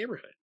walk in the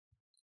neighborhood.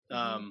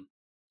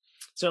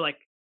 So like,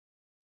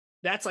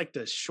 that's like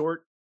the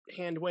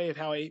shorthand way of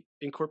how I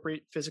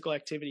incorporate physical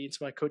activity into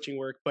my coaching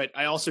work. But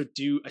I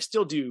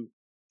still do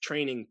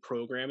training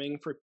programming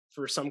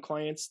for some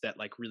clients that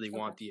like really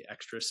want the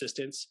extra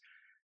assistance.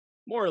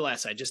 More or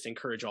less, I just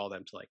encourage all of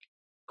them to like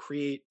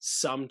create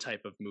some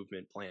type of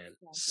movement plan,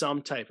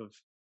 some type of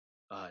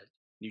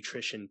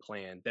nutrition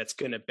plan that's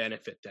going to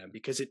benefit them,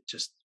 because it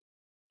just,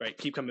 right,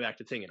 keep coming back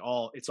to the thing.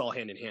 It's all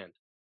hand in hand.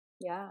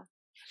 Yeah.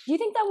 Do you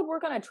think that would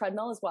work on a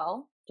treadmill as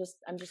well?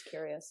 I'm just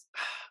curious.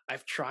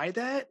 I've tried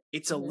that.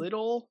 It's a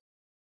little,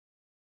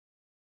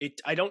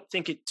 I don't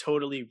think it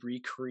totally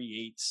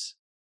recreates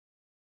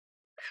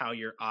how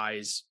your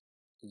eyes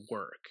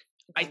work.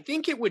 I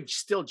think it would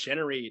still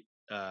generate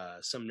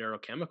some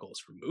neurochemicals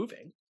for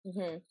moving.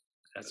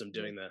 As I'm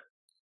doing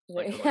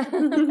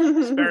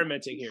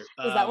experimenting here.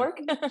 Does that work?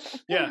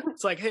 Yeah.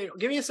 It's like, hey,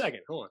 give me a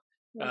second. Hold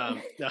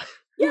on. No.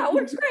 Yeah, it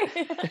works great.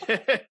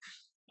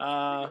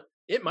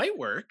 It might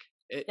work.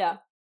 Yeah.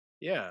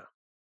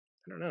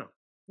 I don't know.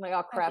 Oh my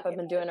God, crap, I've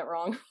been doing it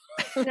wrong.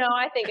 No,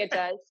 I think it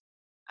does.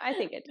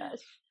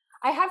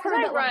 I have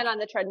heard I run on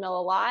the treadmill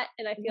a lot,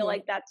 and I feel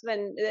like that's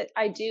when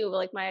I do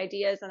like my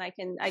ideas, and I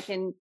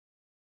can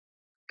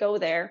go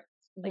there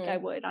like I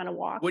would on a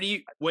walk. What do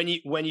you when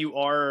you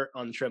are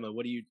on the treadmill?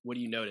 What do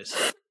you notice?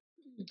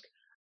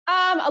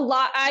 A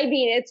lot. I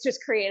mean, it's just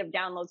creative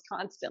downloads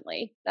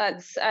constantly.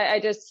 That's I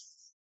just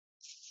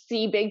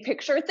see big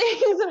picture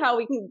things of how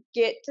we can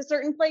get to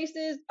certain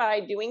places by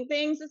doing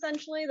things.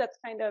 Essentially, that's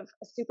kind of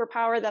a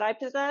superpower that I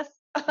possess.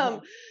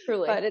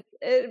 Truly,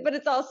 but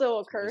it's also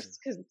a curse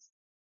because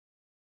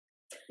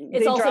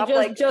it's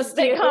also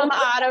they come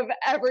out of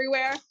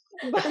everywhere.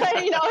 But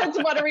it's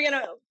what are we going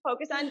to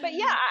focus on? But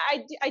yeah,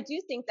 I do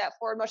think that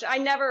forward motion. I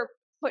never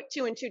put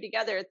two and two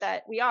together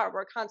that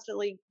we're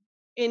constantly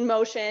in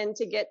motion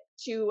to get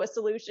to a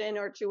solution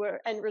or to an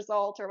end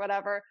result or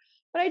whatever.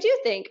 But I do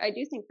think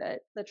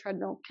that the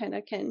treadmill kind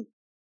of can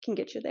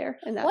get you there.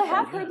 And I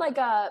have heard like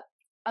a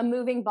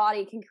moving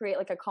body can create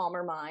like a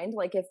calmer mind.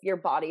 Like if your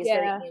body's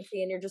very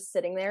antsy and you're just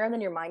sitting there, and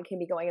then your mind can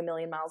be going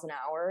 1,000,000 miles an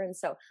hour. And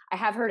so I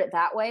have heard it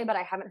that way, but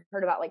I haven't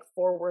heard about like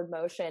forward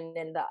motion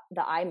and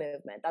the eye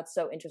movement. That's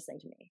so interesting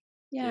to me.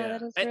 Yeah.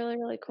 That is really,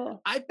 really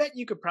cool. I bet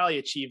you could probably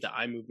achieve the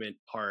eye movement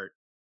part.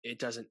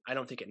 I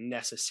don't think it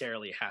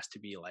necessarily has to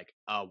be like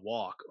a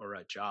walk or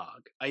a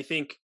jog. I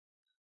think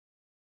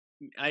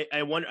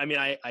I wonder, I mean,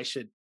 I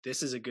should,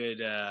 this is a good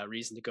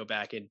reason to go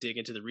back and dig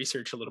into the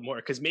research a little more,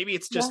 because maybe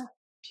it's just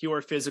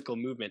pure physical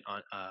movement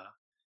on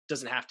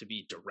doesn't have to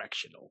be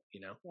directional,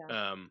 You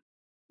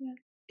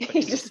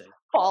just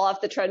fall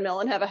off the treadmill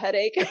and have a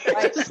headache.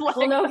 Right.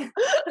 Well, no.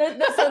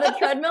 So the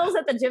treadmills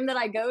at the gym that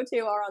I go to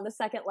are on the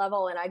second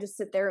level, and I just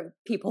sit there and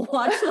people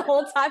watch the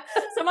whole time.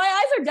 So my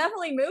eyes are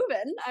definitely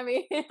moving. I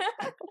mean,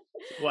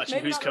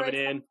 watching who's coming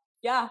in.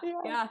 Yeah.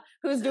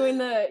 Who's doing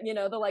the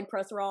the leg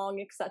press wrong,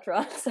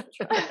 etc.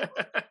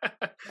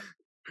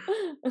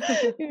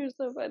 You're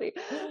so funny.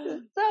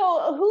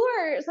 So who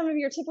are some of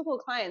your typical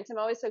clients? I'm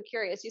always so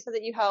curious. You said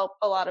that you help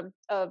a lot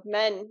of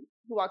men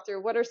who walk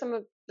through. What are some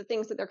of the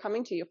things that they're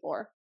coming to you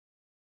for?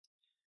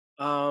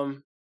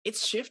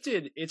 It's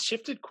shifted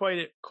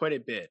quite a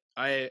bit.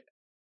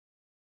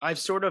 I've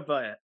sort of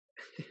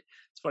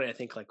it's funny, I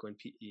think like when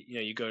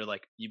you go to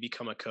like, you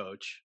become a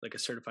coach, like a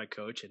certified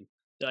coach, and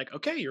they're like,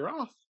 okay, you're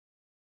off,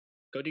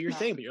 go do your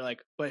thing, but you're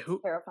like, but who?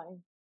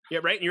 Terrifying. Yeah,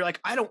 right. And you're like,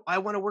 I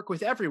want to work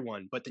with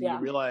everyone, but then you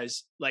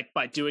realize like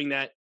by doing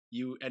that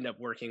you end up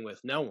working with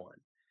no one.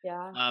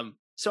 Yeah.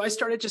 So I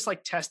started just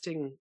like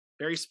testing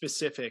very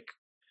specific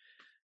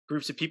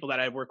groups of people that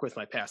I worked with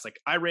in my past. Like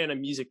I ran a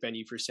music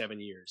venue for 7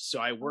 years, so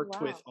I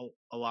worked with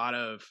a lot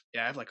of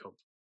I have like a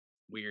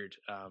weird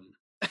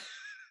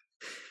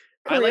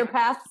career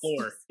path.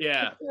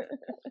 Yeah.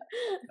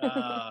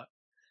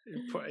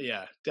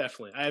 Yeah,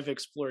 definitely. I've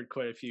explored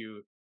quite a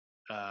few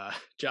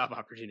job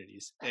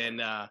opportunities,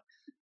 and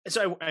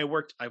so I've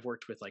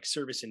worked with like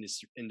service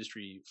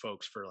industry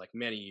folks for like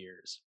many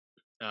years.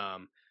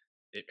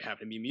 It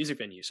happened to be a music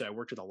venue, so I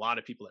worked with a lot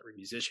of people that were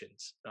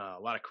musicians, a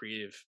lot of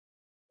creative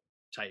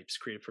types,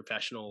 creative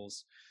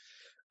professionals.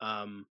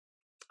 I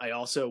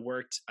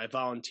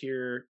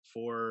volunteer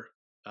for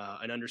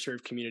an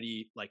underserved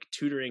community like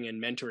tutoring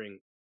and mentoring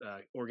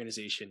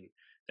organization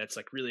that's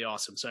like really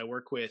awesome. So I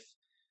work with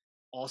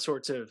all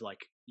sorts of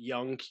like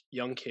young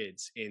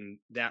kids in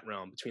that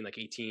realm between like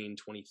 18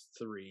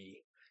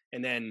 23,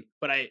 and then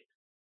but I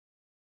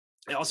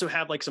also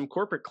have like some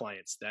corporate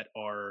clients that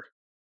are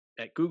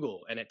at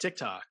Google and at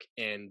TikTok,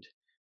 and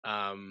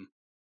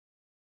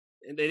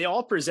they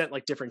all present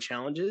like different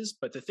challenges,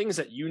 but the things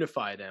that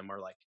unify them are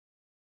like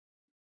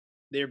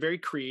they're very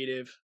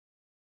creative.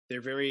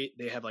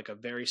 They have like a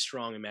very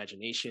strong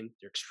imagination.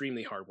 They're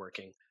extremely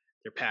hardworking.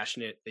 They're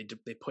passionate.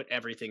 They put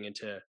everything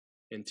into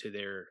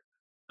their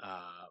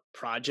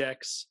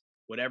projects,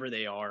 whatever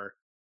they are.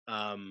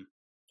 Calla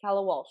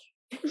Walsh.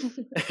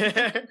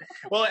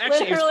 Well,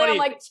 actually, Literally, it's funny. I'm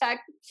like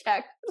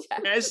check.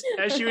 As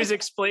she was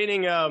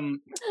explaining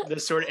the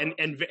sort of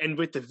and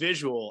with the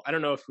visual, I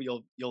don't know if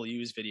you'll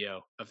use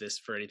video of this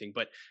for anything,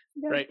 but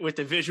right with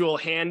the visual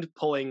hand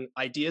pulling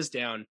ideas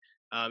down,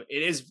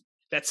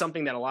 that's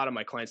something that a lot of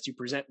my clients do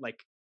present.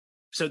 Like,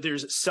 so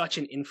there's such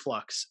an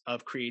influx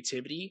of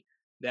creativity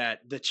that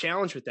the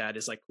challenge with that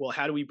is like, well,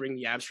 how do we bring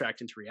the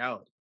abstract into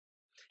reality?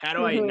 How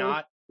do I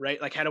not,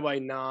 right? Like, how do I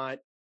not,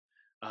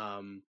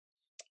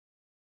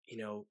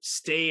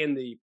 stay in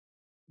the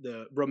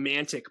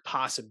romantic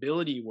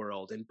possibility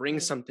world and bring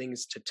some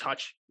things to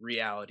touch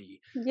reality?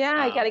 Yeah,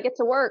 I got to get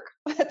to work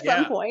at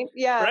some point.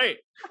 Yeah. Right.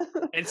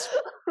 It's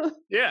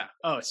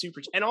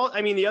super. And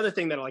the other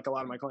thing that like a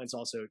lot of my clients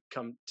also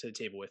come to the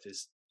table with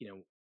is,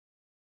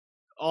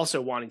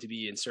 also wanting to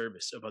be in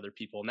service of other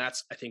people. And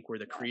that's, I think, where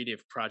the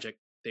creative project,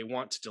 they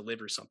want to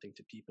deliver something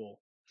to people.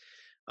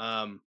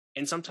 And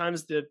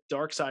sometimes the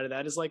dark side of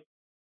that is like,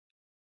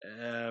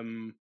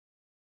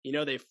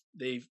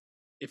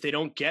 if they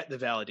don't get the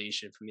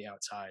validation from the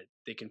outside,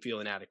 they can feel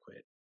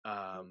inadequate.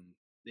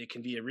 They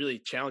can be a really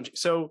challenging.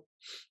 So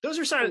those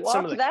are some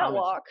of the that comments.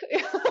 walk.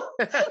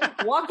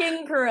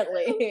 Walking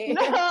currently.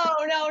 No.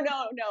 We're on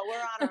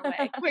our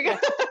way.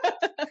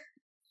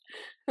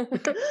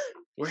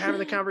 We're having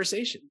the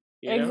conversation.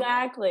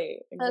 Exactly.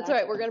 That's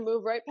right. We're going to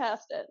move right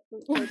past it.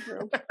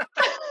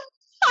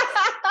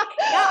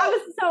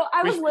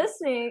 I was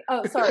listening.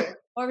 Oh, sorry.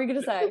 What were you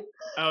going to say?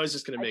 I was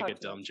just going to make a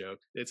dumb joke.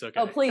 It's okay.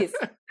 Oh, please.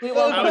 We're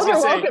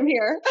welcome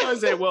here. I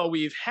was saying, well,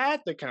 we've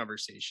had the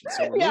conversation,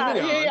 so we're moving on.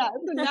 Yeah.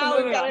 So now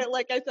we got it.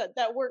 Like I said,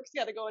 that work's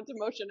got to go into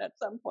motion at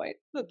some point.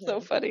 That's so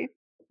funny.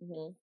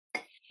 Mm-hmm.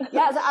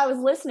 Yeah, so I was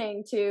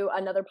listening to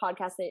another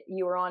podcast that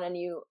you were on, and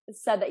you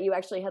said that you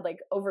actually had like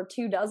over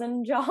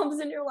 24 jobs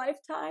in your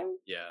lifetime.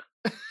 Yeah.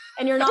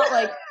 And you're not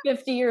like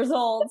 50 years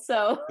old,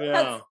 so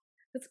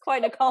that's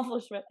quite an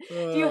accomplishment.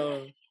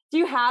 Do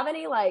you have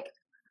any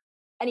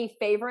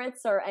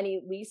favorites or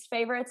any least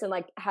favorites, and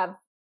like have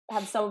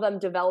some of them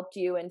developed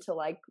you into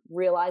like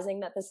realizing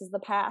that this is the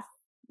path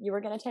you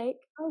were going to take?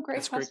 Oh, great!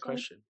 That's a great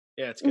question.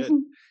 Yeah, it's good.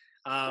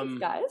 Thanks,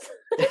 guys.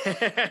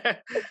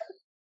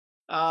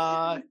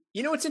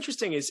 What's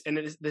interesting is, and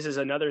this is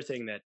another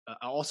thing that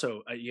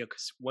also,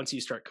 because once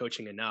you start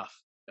coaching enough,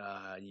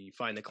 you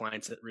find the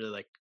clients that really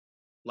like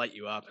light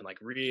you up and like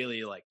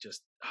really like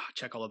just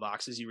check all the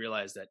boxes. You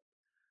realize that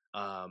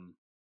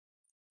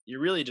you're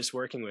really just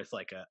working with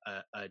like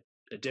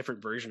a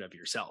different version of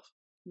yourself.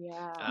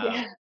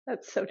 Yeah,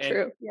 that's so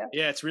true.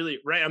 Yeah, it's really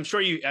right. I'm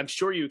sure you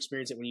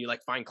experience it when you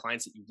like find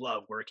clients that you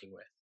love working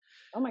with.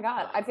 Oh my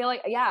God, I feel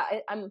like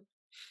I'm.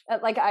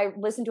 Like I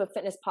listened to a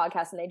fitness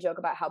podcast and they joke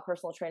about how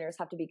personal trainers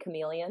have to be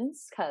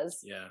chameleons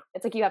because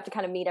it's like you have to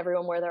kind of meet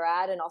everyone where they're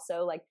at, and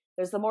also like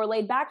there's the more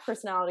laid back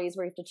personalities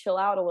where you have to chill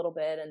out a little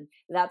bit, and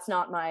that's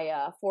not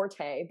my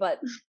forte. But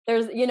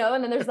there's and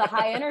then there's the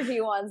high energy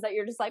ones that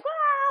you're just like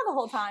the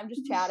whole time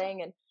just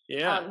chatting, and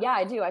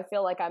I do. I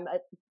feel like I'm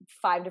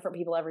 5 different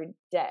people every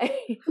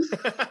day.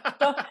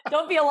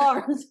 Don't be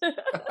alarmed.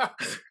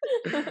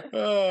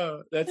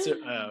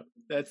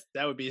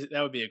 That would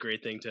be a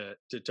great thing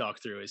to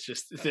talk through. It's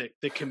just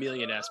the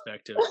chameleon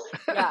aspect of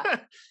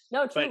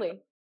No,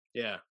 truly.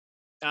 But,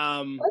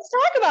 let's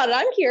talk about it.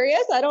 I'm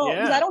curious. I don't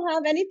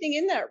have anything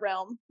in that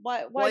realm.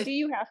 Why do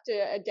you have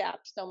to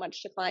adapt so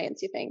much to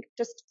clients, you think?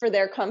 Just for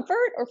their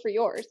comfort or for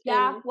yours?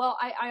 Yeah. Well,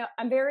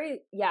 I'm very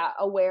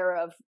aware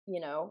of,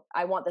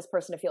 I want this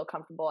person to feel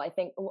comfortable. I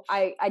think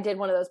I did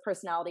one of those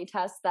personality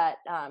tests that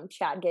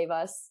Chad gave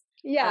us.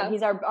 Yeah.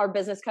 He's our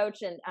business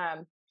coach, and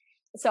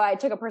so I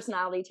took a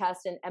personality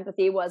test, and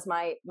empathy was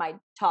my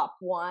top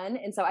one.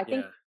 And so I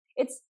think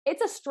it's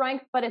a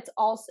strength, but it's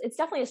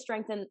definitely a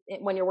strength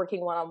when you're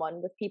working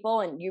one-on-one with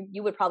people, and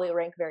you would probably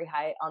rank very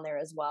high on there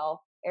as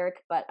well, Eric.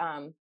 But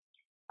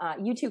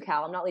you too,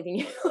 Cal. I'm not leaving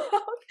you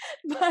out.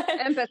 But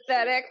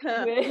empathetic,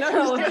 huh?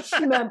 No,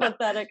 I'm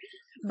empathetic.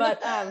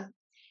 But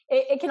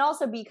it can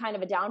also be kind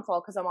of a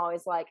downfall because I'm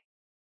always like,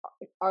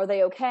 are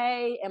they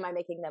okay? Am I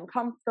making them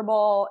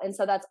comfortable? And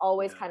so that's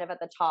always kind of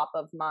at the top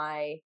of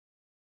my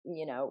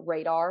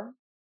radar.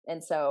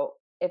 And so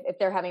if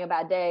they're having a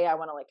bad day, I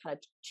want to like kind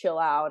of chill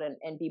out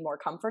and be more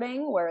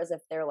comforting. Whereas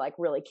if they're like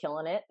really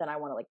killing it, then I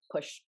want to like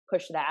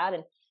push that.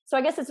 And so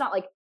I guess it's not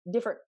like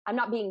different. I'm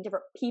not being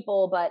different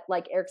people, but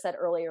like Eric said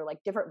earlier,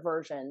 like different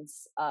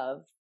versions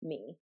of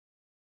me.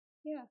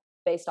 Yeah.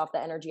 Based off the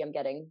energy I'm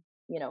getting,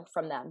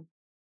 from them.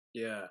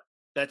 Yeah.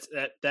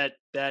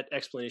 That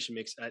explanation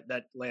makes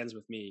that lands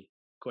with me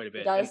quite a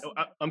bit.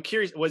 I'm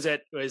curious. Was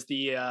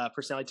the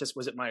personality test?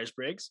 Was it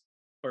Myers-Briggs,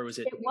 or was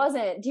it? It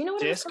wasn't. Do you know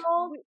what DISC? it's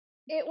called?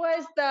 It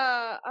was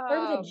the.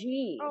 Start with a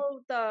G. Oh,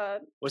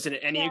 Was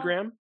it an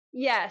Enneagram?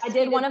 Yes, I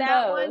did one of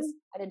those.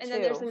 I did and two.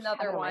 then there's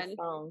another one.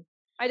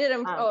 I did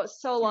them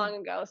so long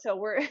ago. So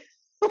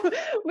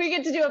we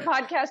get to do a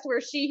podcast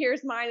where she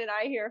hears mine and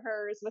I hear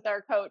hers with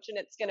our coach, and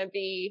it's going to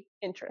be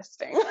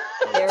interesting.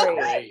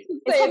 Very.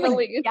 It's called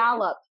the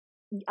Gallup.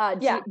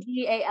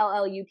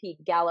 GALLUP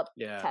Gallup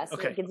test.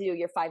 Okay. It gives you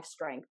your 5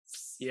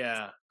 strengths.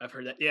 Yeah, I've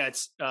heard that. Yeah,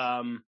 it's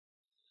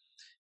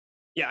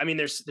yeah, I mean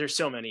there's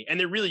so many, and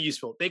they're really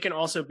useful. They can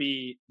also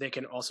be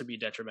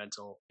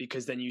detrimental,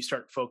 because then you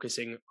start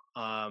focusing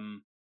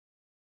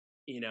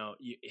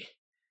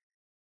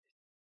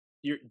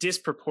you're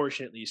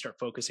disproportionately, you start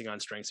focusing on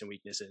strengths and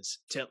weaknesses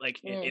to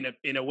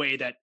in a way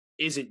that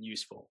isn't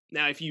useful.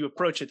 Now, if you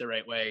approach it the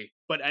right way,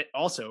 but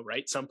also,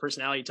 right, some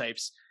personality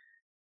types,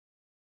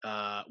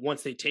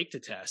 once they take the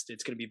test,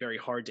 it's going to be very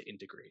hard to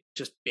integrate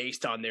just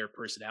based on their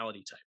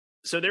personality type.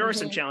 So there are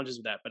some challenges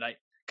with that, but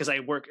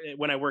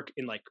when I work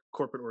in like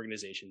corporate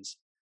organizations,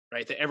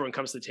 right, that everyone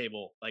comes to the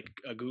table, like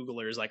a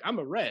Googler is like, I'm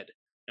a red.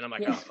 And I'm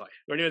like, oh, fine.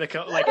 We're doing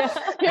the like.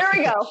 Here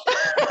we go.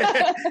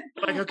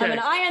 Like, okay. I'm an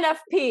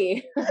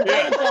INFP.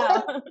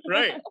 Yeah.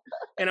 Right.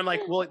 And I'm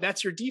like, well,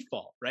 that's your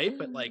default, right?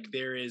 But like,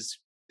 there's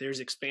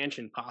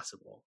expansion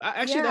possible.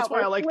 Actually, that's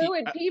why I like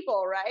fluid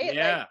people, right?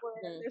 Yeah. Like,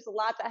 there's a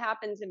lot that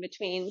happens in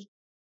between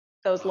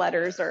those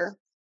letters or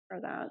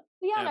that.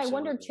 Yeah, and I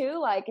wonder too,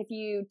 like if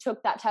you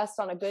took that test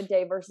on a good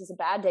day versus a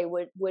bad day,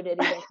 would it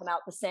even come out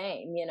the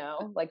same?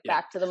 Like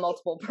back to the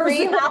multiple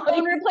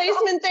personality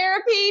replacement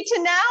therapy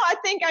to now. I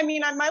think,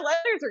 my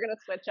letters are going to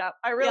switch up.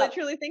 I really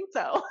truly think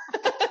so.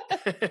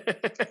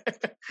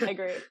 I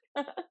agree.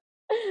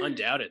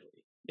 Undoubtedly,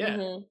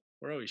 yeah.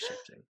 We're always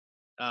shifting.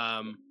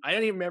 I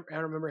don't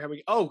remember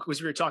how because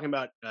we were talking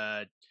about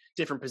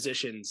different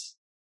positions,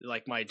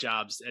 like my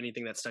jobs,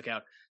 anything that stuck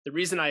out. The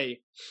reason I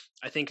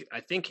think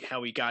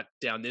how we got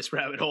down this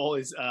rabbit hole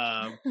is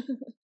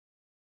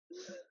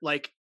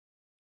like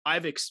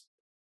I've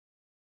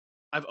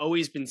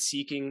always been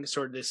seeking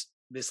sort of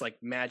this like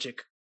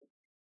magic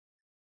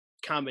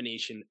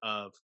combination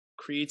of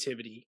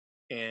creativity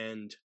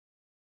and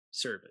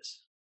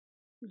service,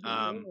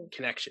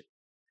 connection.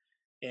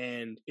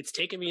 And it's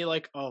taken me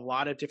like a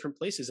lot of different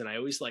places. And I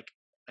always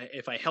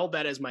if I held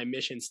that as my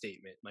mission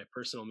statement, my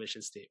personal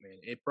mission statement,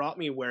 it brought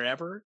me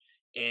wherever,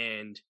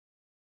 and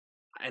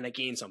I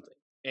gained something.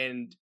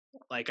 And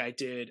like I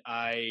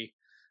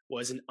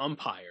was an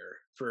umpire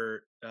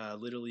for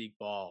Little League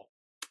ball.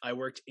 I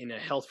worked in a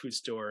health food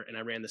store and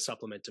I ran the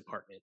supplement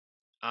department.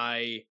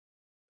 I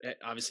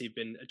obviously have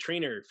been a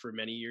trainer for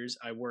many years.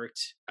 I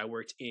worked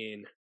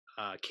in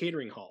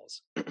catering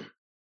halls.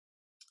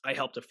 I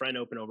helped a friend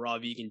open a raw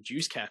vegan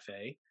juice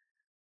cafe.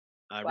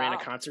 I ran a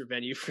concert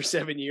venue for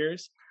 7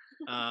 years.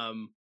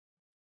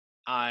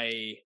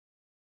 I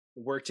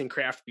worked in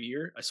craft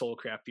beer. I sold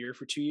craft beer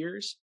for 2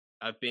 years.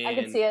 I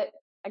could see it.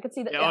 I could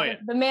see that.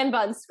 The man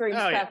bun screams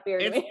craft beer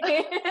to me.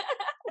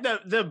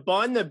 the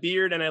bun, the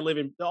beard, and I live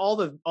in all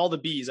the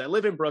bees. I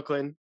live in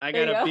Brooklyn. I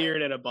got a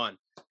beard and a bun.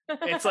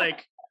 It's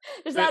like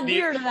just add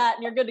beer to that,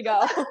 and you're good to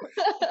go.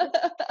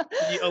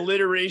 The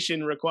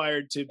alliteration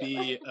required to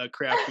be a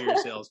craft beer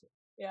salesman.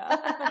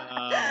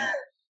 Yeah.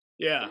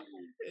 Yeah.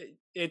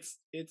 It's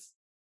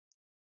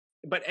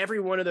but every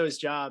one of those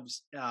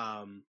jobs,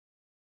 and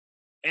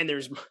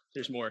there's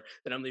more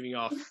that I'm leaving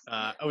off.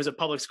 I was a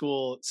public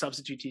school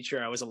substitute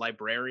teacher. I was a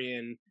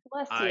librarian.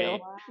 Bless you.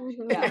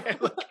 Yeah.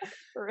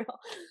 For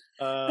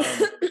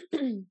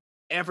real.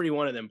 Every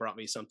one of them brought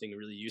me something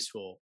really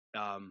useful.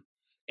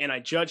 And I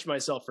judged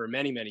myself for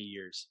many, many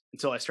years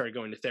until I started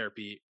going to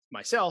therapy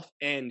myself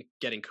and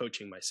getting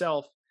coaching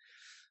myself.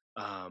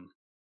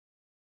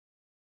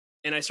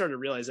 And I started to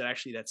realize that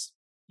actually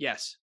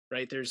yes,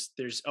 right?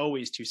 There's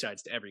always two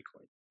sides to every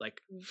coin. Like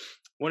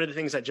one of the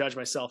things I judge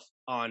myself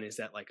on is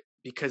that like,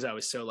 because I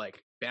was so like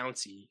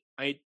bouncy,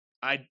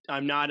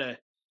 I'm not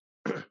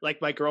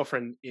like my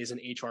girlfriend is an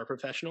HR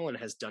professional and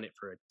has done it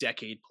for a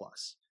decade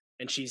plus,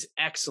 and she's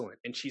excellent.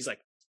 And she's like,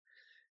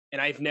 and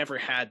I've never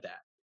had that.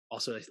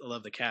 Also, I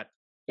love the cat.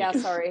 Yeah,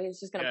 sorry, he's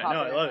just gonna pop.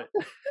 No, I love it.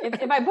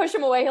 If I push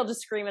him away, he'll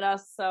just scream at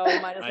us. So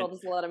might as well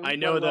just let him. I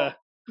know the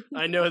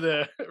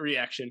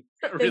reaction.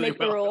 They make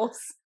the rules.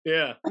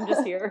 Yeah, I'm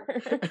just here.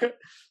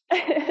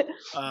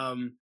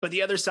 But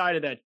the other side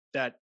of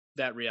that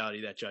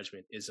reality, that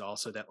judgment, is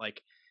also that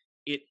like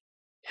it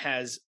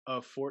has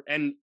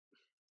and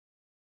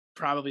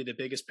probably the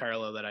biggest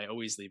parallel that I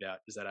always leave out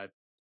is that I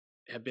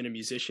have been a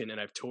musician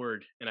and I've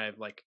toured, and I've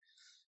like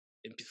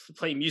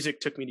playing music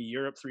took me to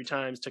Europe 3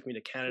 times, took me to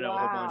Canada a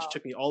whole bunch,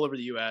 took me all over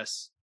the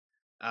US.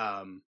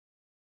 And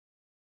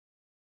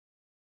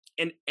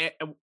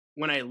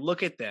when I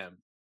look at them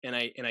and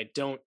I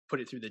don't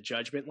put it through the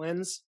judgment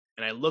lens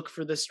and I look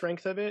for the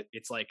strength of it,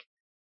 it's like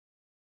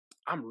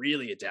I'm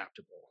really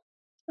adaptable.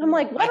 I'm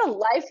like, what a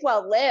life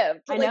well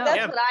lived. I like know.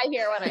 that's what I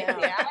hear when I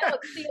see it. I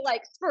don't see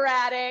like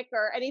sporadic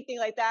or anything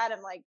like that.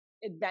 I'm like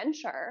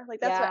adventure.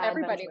 Like that's what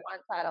everybody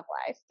wants out of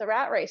life. The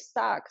rat race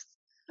sucks.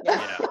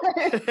 Yeah.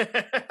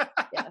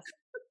 Yes.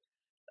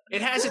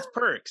 It has its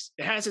perks.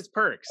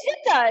 It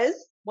does.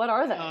 What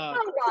are they? A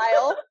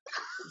while.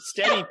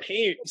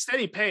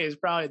 Steady pay is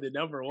probably the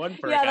number one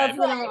perk. Yeah, that's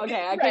the number.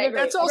 Okay, I can agree.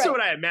 That's also Right.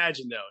 what I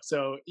imagine, though.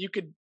 So you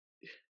could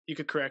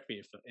correct me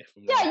if I'm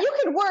Yeah, wrong. you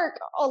could work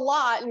a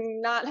lot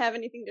and not have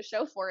anything to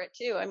show for it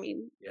too. I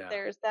mean, Yeah.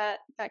 there's that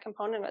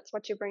component. That's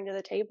what you bring to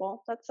the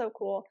table. That's so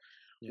cool.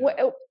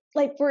 Yeah.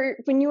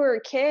 When you were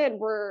a kid,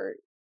 were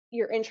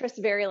your interests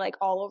very like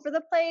all over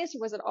the place?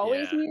 Was it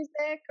always Yeah.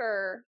 music,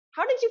 or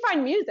how did you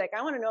find music?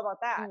 I want to know about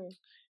that.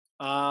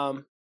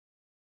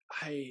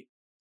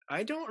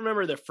 I don't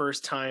remember the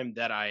first time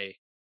that I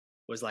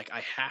was like,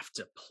 I have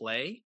to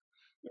play.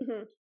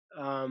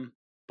 Mm-hmm.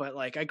 But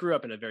like I grew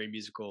up in a very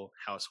musical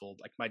household.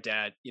 Like my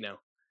dad,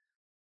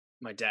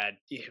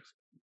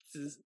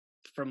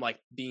 from like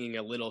being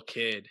a little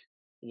kid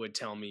would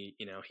tell me,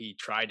 he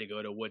tried to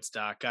go to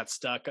Woodstock, got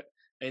stuck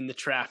in the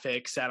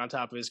traffic, sat on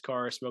top of his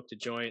car, smoked a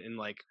joint, and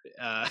like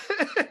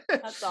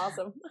That's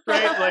awesome.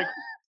 right? Like,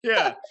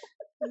 yeah.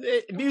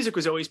 Music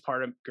was always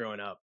part of growing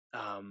up.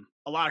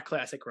 A lot of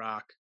classic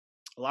rock,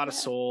 a lot of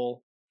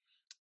soul,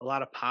 a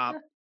lot of pop,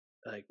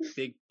 like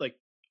big, like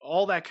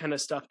all that kind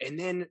of stuff. And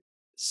then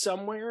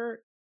somewhere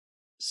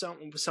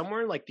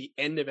like the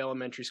end of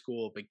elementary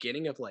school,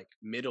 beginning of like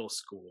middle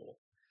school,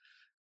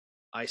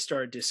 I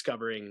started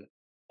discovering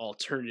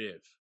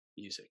alternative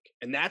music.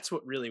 And that's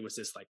what really was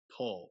this like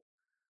pull,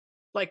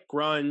 like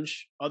grunge,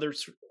 other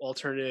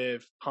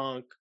alternative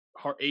punk,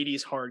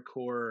 80s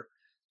hardcore,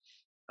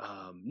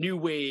 new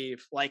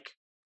wave, like,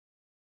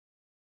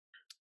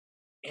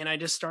 and I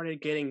just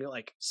started getting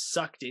like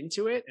sucked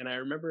into it. And I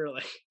remember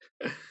like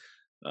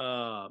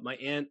my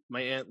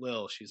aunt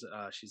Lil, she's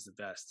the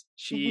best.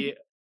 She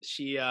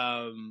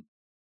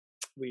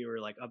we were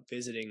like up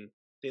visiting.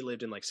 They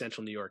lived in like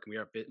central New York, and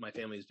my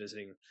family was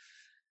visiting,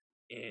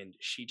 and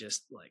she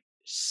just like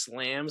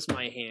slams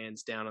my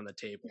hands down on the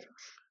table,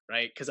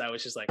 right? Because I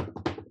was just like,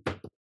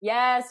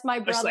 yes,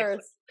 my just like,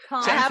 brothers.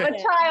 I have a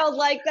child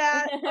like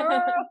that.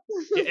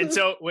 and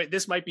so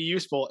this might be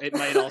useful. It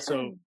might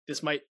also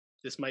this might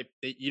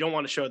you don't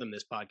want to show them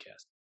this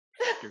podcast.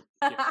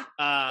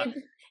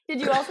 Did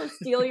you also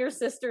steal your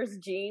sister's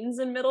jeans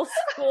in middle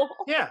school?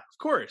 Yeah, of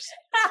course.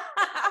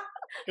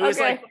 It was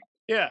like,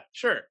 yeah,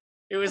 sure.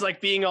 It was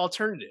like being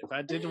alternative.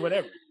 I did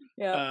whatever.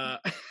 Yeah.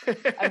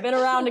 I've been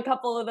around a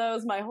couple of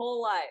those my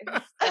whole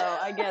life, so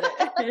I get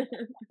it.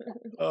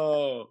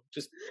 Oh,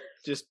 just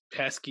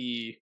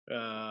pesky.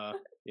 Yeah.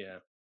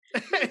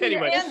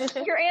 Anyway,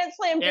 your aunt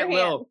slammed your Aunt hand.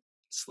 Lil,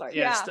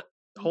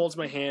 holds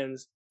my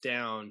hands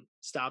down,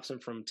 stops him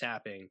from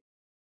tapping,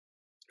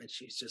 and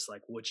she's just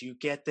like, "Would you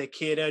get the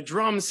kid a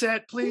drum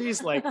set,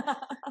 please?" Like,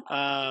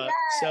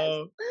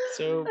 so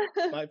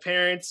my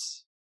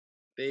parents,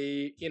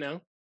 they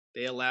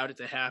allowed it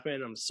to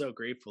happen. I'm so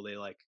grateful. They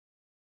like,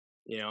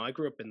 I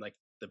grew up in like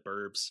the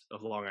burbs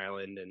of Long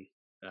Island, and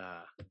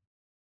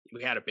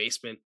we had a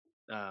basement,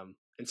 and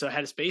so I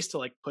had a space to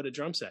like put a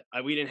drum set.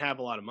 We didn't have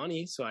a lot of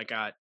money, so I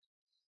got,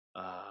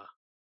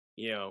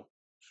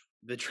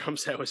 the drum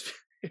set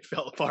it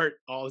fell apart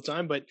all the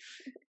time, but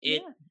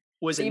it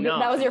was enough.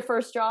 That was your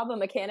first job, a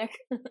mechanic?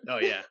 Oh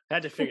yeah,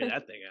 had to figure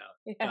that thing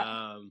out.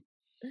 Yeah.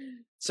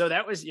 So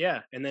that was,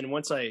 and then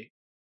once I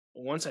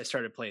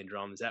started playing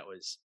drums, that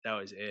was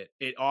it.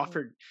 It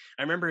offered.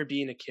 I remember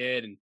being a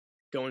kid and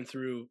going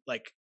through,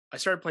 like, I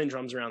started playing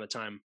drums around the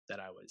time that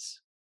I was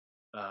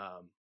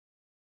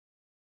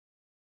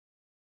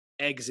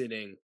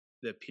exiting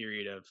the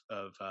period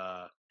of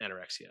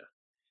anorexia,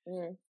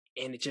 and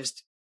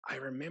I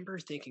remember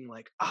thinking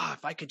like,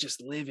 if I could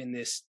just live in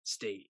this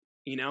state,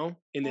 in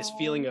this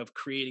feeling of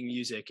creating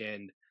music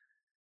and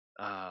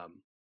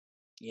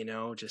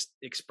just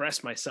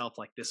express myself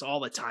like this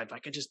all the time. If I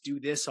could just do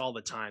this all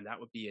the time,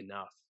 that would be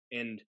enough.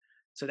 And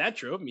so that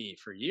drove me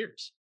for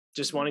years,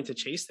 just wanting to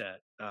chase that.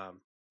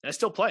 I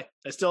still play.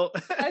 I was gonna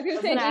say,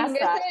 do you miss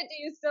it? Do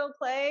you still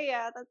play?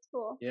 Yeah, that's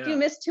cool. Yeah. Do you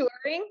miss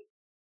touring?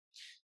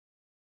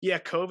 Yeah,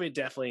 COVID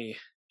definitely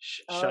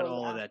shut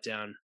all of that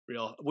down.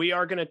 We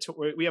are going to,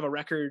 we have a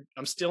record.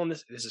 I'm still in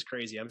this is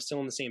crazy. I'm still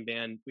in the same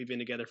band. We've been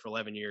together for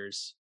 11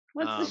 years.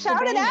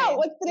 Shout it out.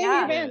 What's the name of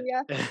your band?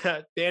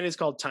 Yeah. Band is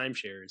called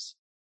Timeshares.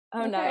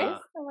 Oh, nice.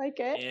 I like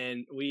it.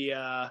 And we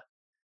have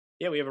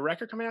a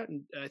record coming out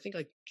in, I think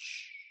like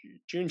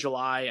June,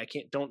 July.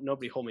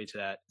 Nobody hold me to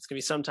that. It's going to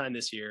be sometime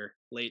this year,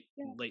 late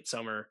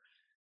summer.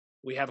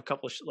 We have a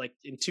couple like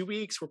in 2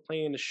 weeks, we're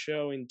playing a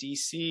show in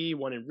DC,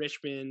 one in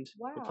Richmond.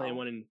 Wow. We're playing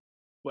one in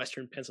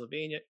Western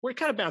Pennsylvania. We're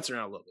kind of bouncing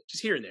around a little bit,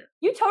 just here and there.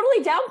 You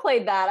totally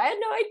downplayed that. I had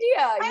no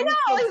idea. I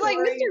know. He's like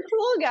Mr.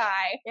 Cool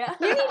Guy. Yeah.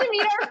 You need to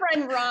meet our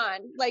friend Ron,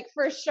 like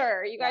for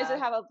sure. You guys would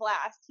have a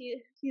blast. He's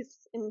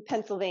in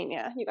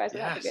Pennsylvania. You guys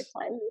would have a good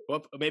time.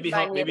 Well,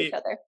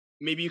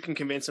 maybe you can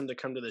convince him to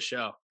come to the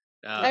show.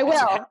 I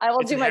will. I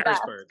will do my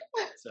best.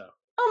 So.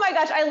 Oh my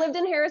gosh, I lived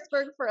in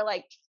Harrisburg for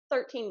like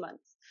 13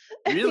 months.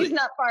 Really? He's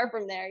not far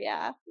from there.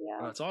 Yeah.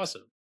 Oh, that's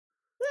awesome.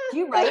 Do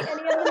you write any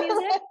of the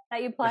music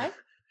that you play?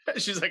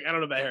 She's like, I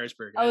don't know about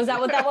Harrisburg. Oh, is that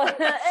what that was?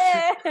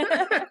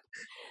 That's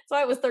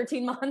why it was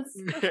 13 months.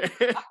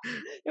 It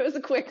was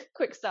a quick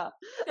stop.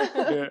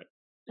 Yeah.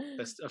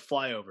 That's a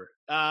flyover.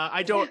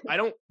 I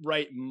don't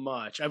write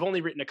much. I've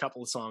only written a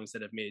couple of songs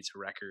that have made it to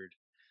record.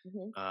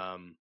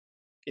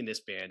 In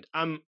this band,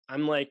 I'm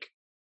like,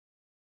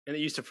 and it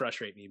used to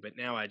frustrate me, but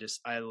now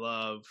I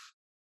love.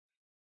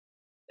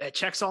 It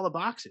checks all the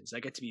boxes. I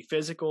get to be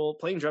physical.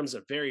 Playing drums is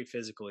a very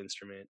physical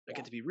instrument. I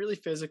get to be really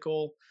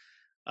physical.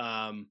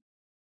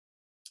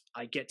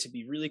 I get to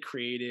be really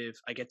creative.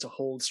 I get to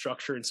hold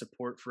structure and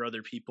support for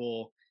other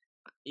people,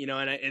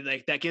 and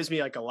like that gives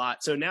me like a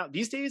lot. So now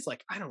these days,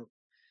 like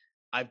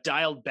I've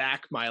dialed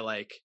back my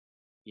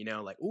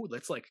ooh,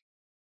 let's like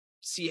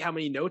see how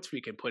many notes we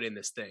can put in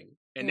this thing.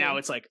 And now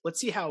it's like, let's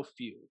see how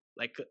few.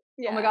 Like,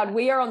 oh my God,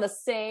 we are on the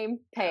same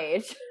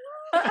page.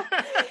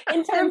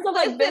 In terms of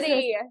like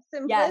business.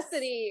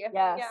 Simplicity. Yes.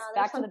 Yeah,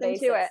 Back to the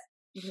basics. To it.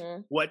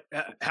 Mm-hmm. What?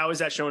 How is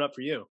that showing up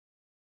for you? Do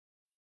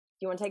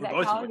you want to take For that,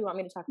 both of Cal, or you. do you want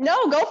me to talk?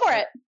 No, go for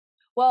it.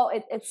 Well,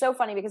 it's so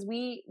funny because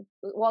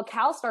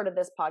Cal started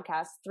this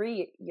podcast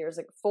 3 years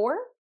ago. 4?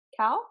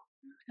 Cal?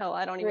 Hell,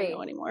 I don't 3. even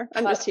know anymore.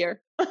 I'm just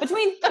here.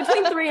 between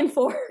 3 and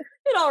 4,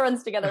 it all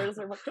runs together.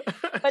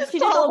 But she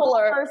did the whole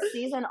first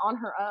season on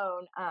her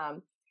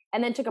own,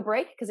 and then took a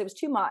break because it was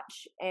too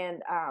much.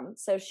 And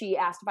so she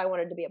asked if I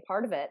wanted to be a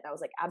part of it, and I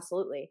was like,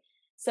 absolutely.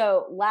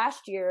 So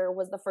last year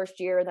was the first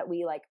year that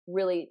we like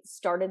really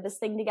started this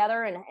thing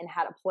together and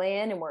had a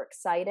plan, and we're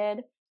excited.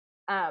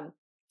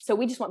 So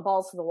we just went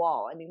balls to the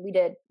wall. I mean,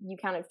 you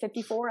counted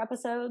 54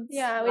 episodes.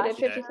 Yeah, we did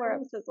 54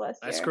 episodes last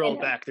year. I scrolled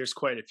back. There's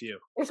quite a few.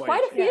 There's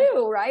quite a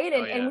few, right?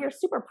 And, Oh, yeah. and we're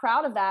super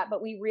proud of that.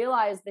 But we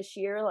realized this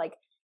year, like,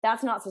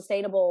 that's not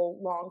sustainable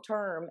long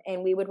term.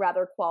 And we would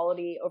rather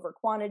quality over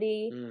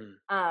quantity.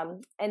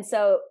 And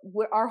so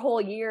our whole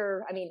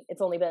year, I mean,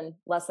 it's only been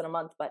less than a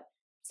month, but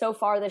so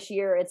far this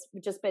year, it's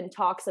just been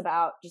talks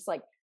about just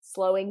like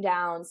slowing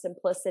down,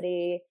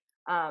 simplicity,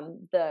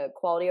 the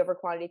quality over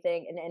quantity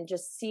thing, and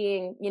just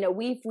seeing,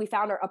 we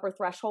found our upper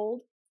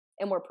threshold,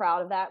 and we're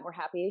proud of that, and we're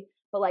happy.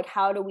 But like,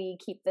 how do we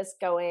keep this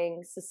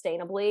going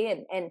sustainably?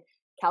 And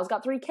Cal's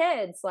got 3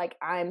 kids. Like,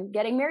 I'm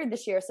getting married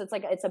this year, so it's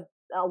like it's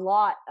a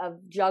lot of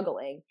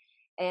juggling,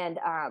 and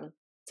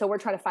so we're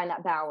trying to find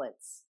that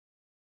balance.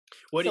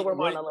 We're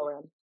more on the lower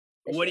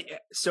end.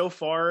 So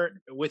far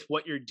with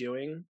what you're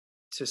doing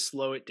to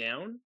slow it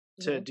down,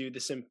 to do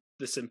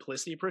the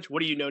simplicity approach,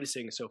 what are you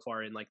noticing so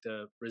far in like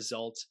the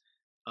results?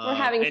 We're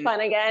having fun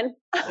again.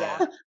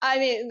 Yeah. I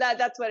mean,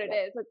 that's what it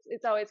is.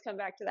 It's always come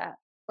back to that.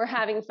 We're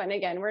having fun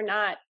again. We're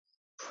not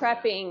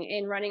prepping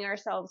and running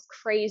ourselves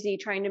crazy,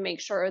 trying to make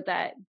sure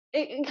that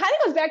it kind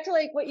of goes back to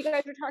like what you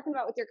guys were talking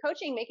about with your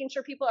coaching, making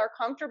sure people are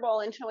comfortable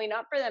and showing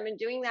up for them and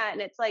doing that.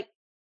 And it's like,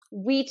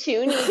 we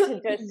too need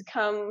to just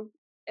come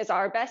as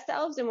our best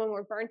selves. And when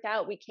we're burnt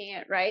out, we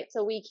can't, right?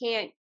 So we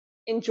can't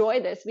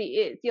enjoy this.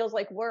 It feels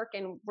like work,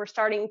 and we're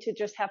starting to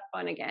just have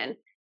fun again.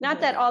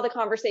 Not that all the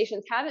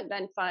conversations haven't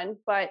been fun,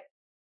 but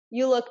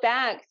you look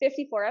back,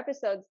 54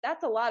 episodes,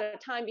 that's a lot of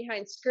time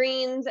behind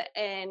screens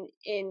and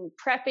in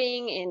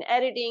prepping and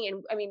editing.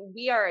 And I mean,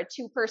 we are a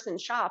 2-person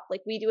shop. Like,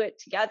 we do it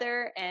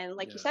together. And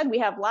like you said, we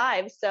have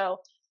lives. So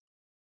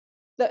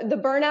the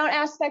burnout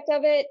aspect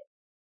of it,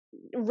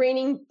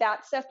 reining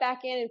that stuff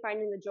back in and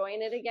finding the joy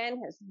in it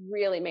again has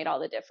really made all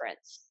the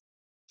difference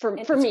for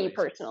me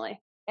personally.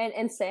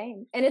 And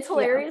same. And it's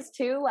hilarious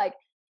too. Like,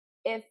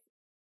 if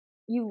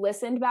you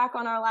listened back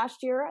on our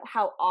last year,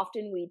 how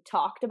often we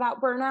talked about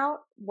burnout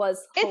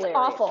was hilarious. It's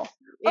awful.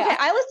 Yeah. Okay,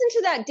 I listened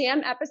to that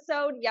damn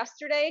episode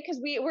yesterday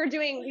because we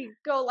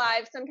go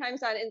live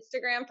sometimes on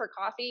Instagram for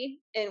coffee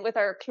and with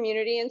our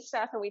community and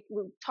stuff, and we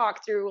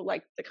talk through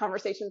like the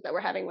conversations that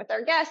we're having with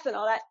our guests and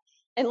all that.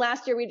 And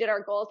last year we did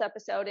our goals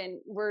episode, and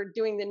we're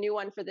doing the new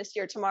one for this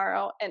year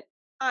tomorrow. And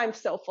I'm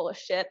so full of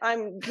shit.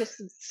 I'm just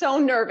so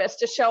nervous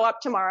to show up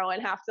tomorrow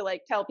and have to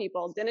like tell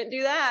people, didn't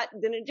do that.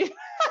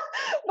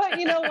 But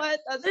you know what?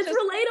 That's it's just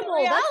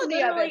relatable. That's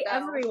literally of it,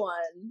 everyone.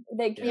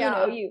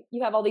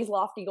 You have all these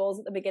lofty goals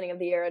at the beginning of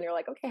the year, and you're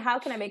like, okay, how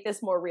can I make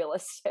this more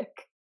realistic?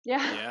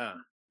 Yeah.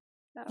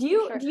 Do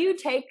you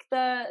take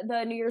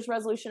the New Year's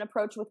resolution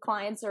approach with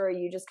clients, or are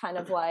you just kind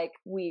of like,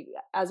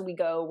 as we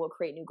go, we'll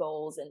create new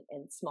goals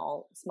and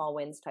small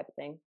wins type of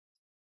thing?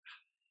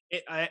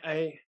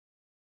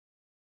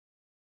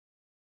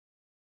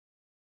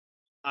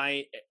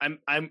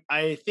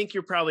 I think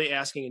you're probably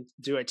asking,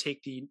 do I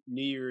take the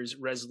New Year's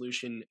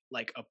resolution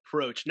like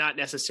approach, not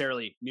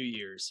necessarily New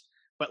Year's,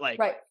 but like,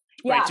 right.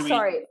 Yeah.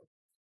 Sorry.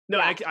 No,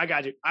 yeah. I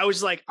got you. I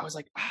was like, I've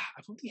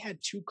only had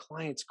 2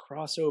 clients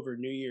cross over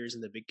New Year's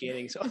in the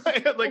beginning. So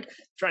like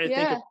trying to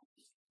think of,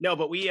 no,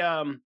 but we,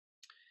 I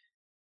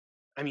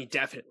mean,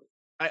 definitely.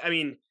 I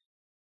mean,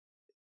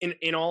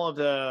 in all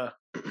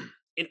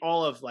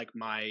of like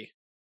my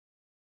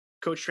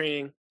coach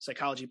training,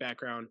 psychology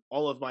background,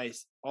 all of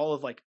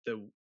like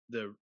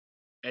the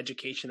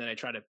education that I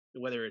try to,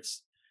 whether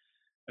it's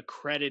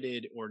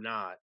accredited or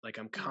not, like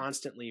I'm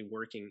constantly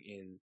working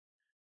in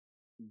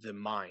the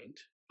mind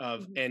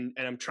of, and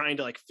I'm trying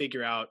to like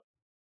figure out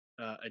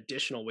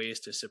additional ways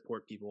to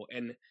support people.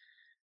 And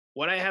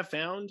what I have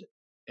found,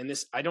 and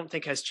this I don't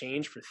think has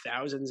changed for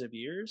thousands of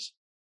years,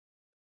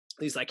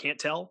 at least I can't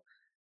tell,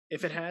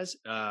 if it has.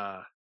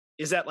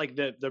 Is that like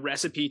the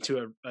recipe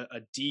to a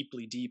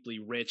deeply, deeply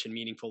rich and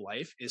meaningful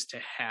life is to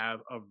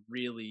have a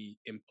really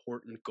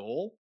important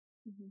goal,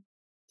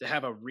 to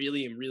have a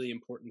really, really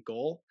important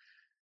goal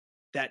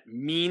that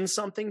means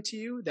something to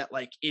you, that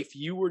like, if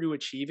you were to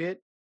achieve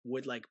it,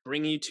 would like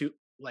bring you to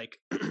like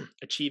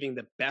achieving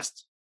the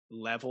best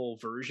level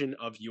version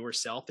of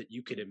yourself that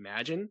you could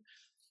imagine.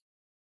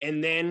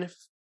 And then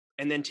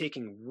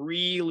taking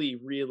really,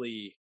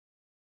 really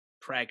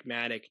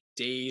pragmatic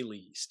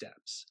daily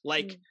steps.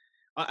 Like,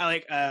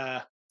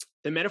 the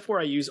metaphor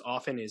I use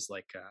often is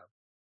like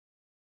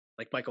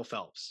Michael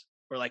Phelps,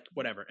 or like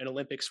whatever, an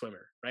Olympic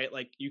swimmer, right?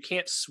 Like you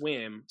can't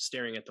swim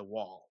staring at the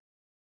wall.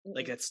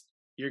 Like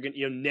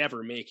you'll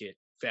never make it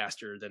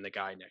faster than the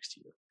guy next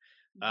to you.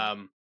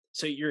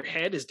 So your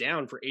head is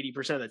down for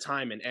 80% of the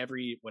time, and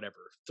every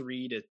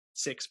 3 to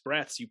 6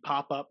 breaths you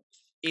pop up,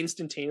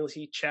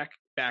 instantaneously check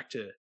back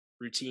to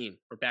routine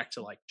or back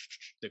to like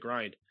the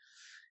grind.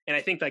 And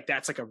I think like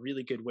that's like a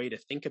really good way to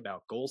think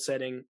about goal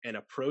setting and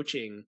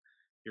approaching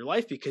your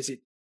life, because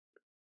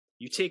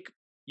you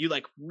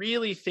like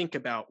really think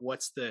about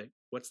what's the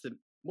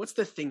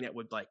thing that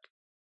would like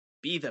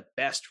be the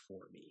best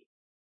for me.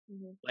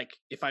 Like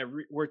if I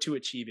were to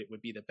achieve it,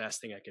 would be the best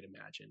thing I could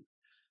imagine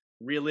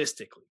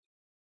realistically.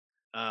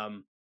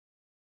 And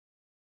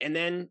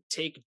then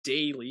take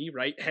daily,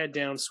 right, head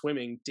down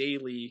swimming,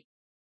 daily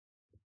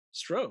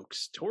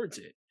strokes towards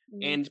it.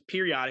 And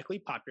periodically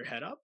pop your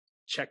head up,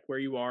 check where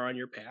you are on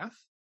your path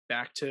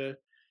back to,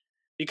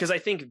 because I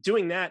think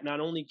doing that not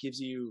only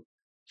gives you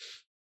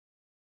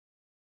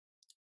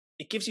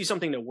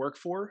something to work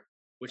for,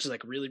 which is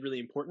like really, really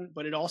important,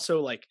 but it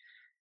also like,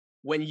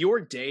 when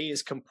your day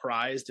is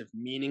comprised of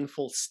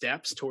meaningful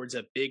steps towards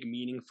a big,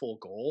 meaningful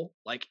goal,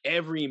 like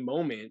every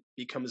moment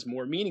becomes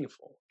more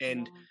meaningful.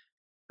 And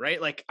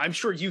right, like I'm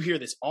sure you hear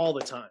this all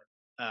the time.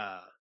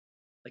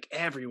 Like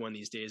everyone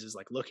these days is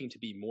like looking to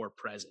be more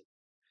present.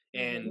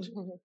 And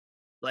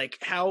like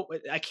how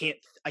I can't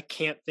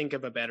think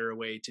of a better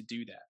way to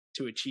do that,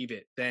 to achieve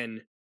it,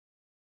 than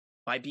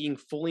by being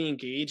fully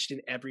engaged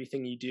in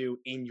everything you do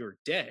in your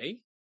day,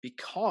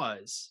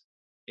 because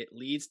it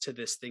leads to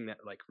this thing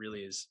that like really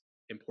is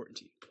important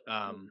to you.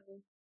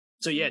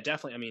 So yeah,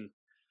 definitely. I mean,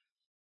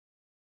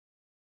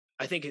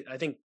 I think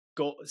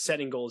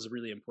setting goals is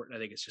really important. I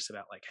think it's just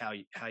about like how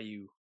you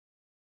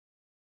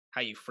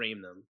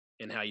frame them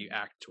and how you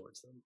act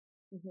towards them.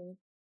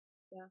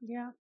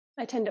 Yeah.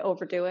 I tend to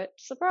overdo it.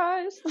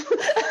 Surprise.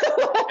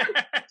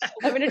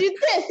 I'm going to do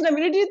this and I'm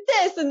going to do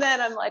this. And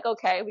then I'm like,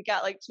 okay, we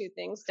got like 2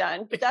 things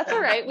done, but that's all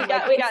right. We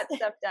got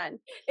stuff done.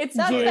 It's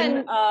time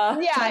to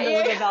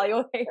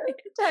reevaluate.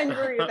 Time to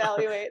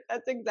reevaluate.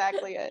 That's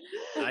exactly it.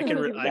 I can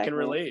relate. I can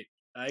relate.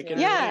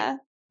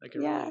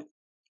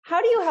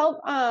 How do you help?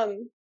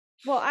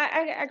 Well,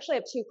 I actually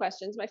have 2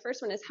 questions. My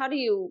first one is, how do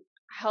you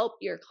help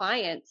your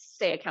clients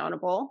stay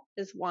accountable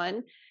is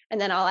one. And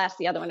then I'll ask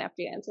the other one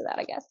after you answer that,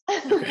 I guess.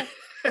 Okay.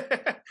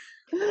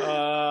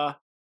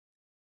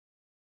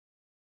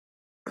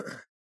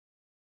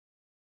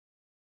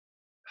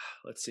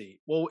 Let's see.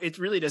 Well, it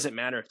really doesn't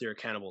matter if they're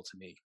accountable to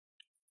me.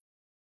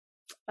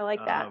 I like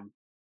that.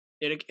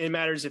 It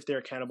matters if they're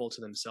accountable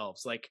to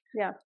themselves. Like,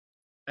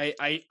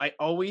 I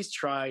always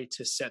try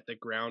to set the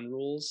ground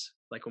rules.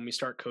 Like when we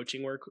start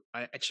coaching work,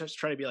 I just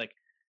try to be like,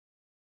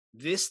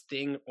 this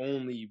thing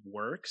only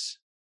works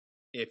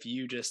if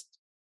you're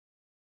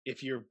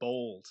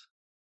bold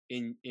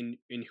in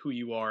who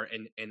you are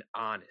and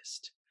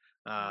honest.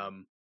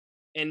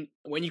 And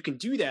when you can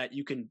do that,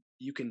 you can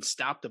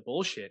stop the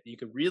bullshit. You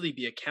can really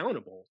be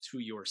accountable to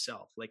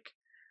yourself. Like,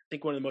 I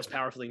think one of the most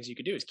powerful things you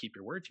could do is keep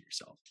your word to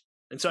yourself.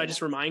 And so I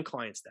just remind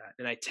clients that,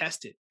 and I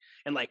test it.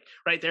 And like,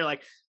 right there,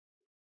 like,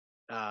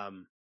 I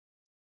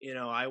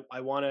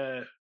want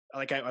to,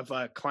 like, I have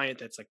a client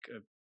that's like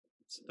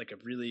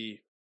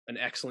an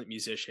excellent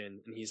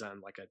musician, and he's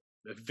on like a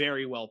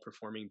very well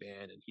performing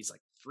band, and he's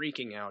like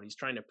freaking out. He's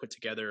trying to put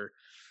together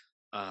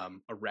a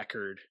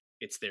record.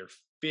 It's their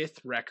 5th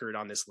record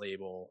on this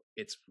label.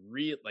 It's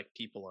real, like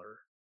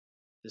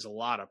there's a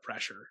lot of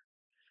pressure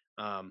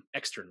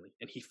externally,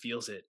 and he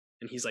feels it.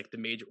 And he's like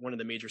one of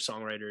the major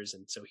songwriters,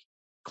 and so he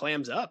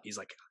clams up. He's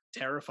like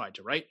terrified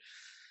to write,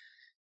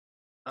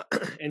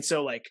 and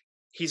so like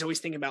he's always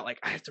thinking about like,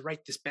 I have to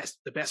write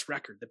the best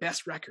record.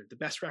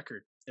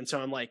 And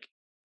so I'm like,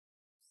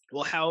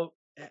 well, how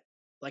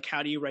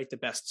do you write the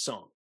best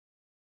song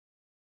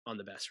on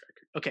the best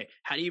record? Okay,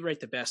 how do you write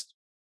the best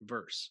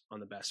verse on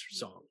the best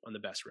song on the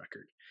best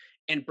record?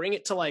 And bring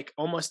it to like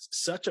almost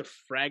such a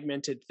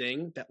fragmented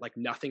thing that like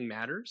nothing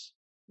matters.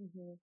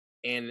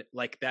 And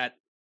like that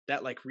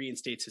like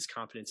reinstates his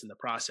confidence in the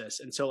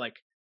process. And so like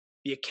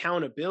the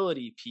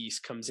accountability piece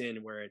comes in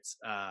where it's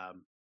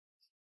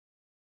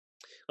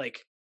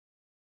like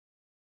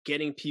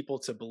getting people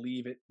to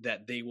believe it,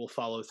 that they will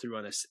follow through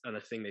on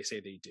a thing they say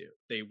they do.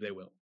 They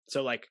will.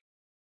 So like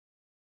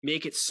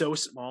make it so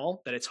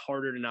small that it's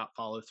harder to not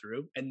follow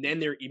through. And then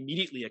they're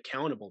immediately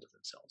accountable to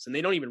themselves, and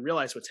they don't even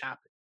realize what's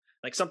happening.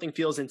 Like something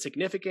feels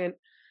insignificant.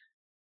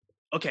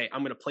 Okay,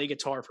 I'm going to play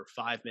guitar for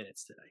 5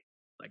 minutes today.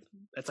 Like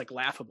that's like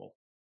laughable,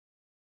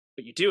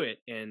 but you do it,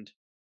 and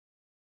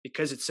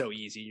because it's so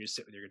easy, you just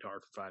sit with your guitar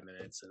for 5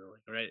 minutes and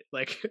like, all right,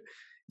 like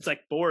it's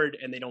like bored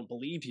and they don't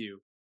believe you,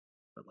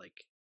 but like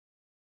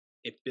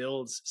it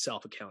builds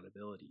self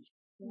accountability,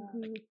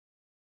 like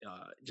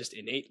just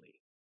innately.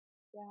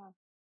 Yeah.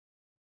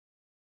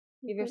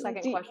 Give your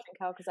second question,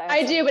 Cal, because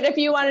I do, but if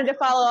you wanted to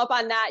follow up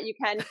on that, you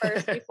can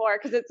first before,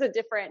 because it's a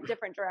different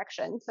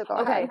direction. So go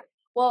ahead.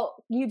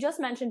 Well, you just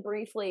mentioned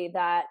briefly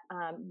that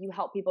you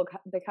help people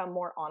become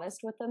more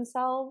honest with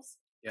themselves.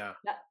 Yeah.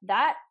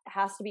 That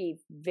has to be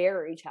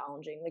very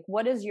challenging. Like,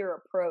 what is your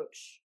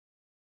approach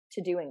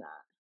to doing that?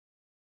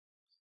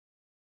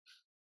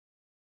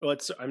 Well,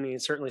 it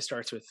certainly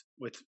starts with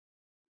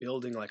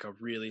building like a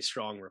really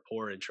strong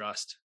rapport and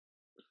trust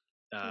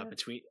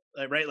between,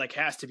 right? Like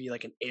has to be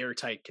like an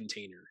airtight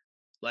container.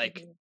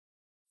 Like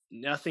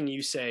nothing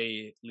you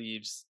say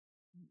leaves,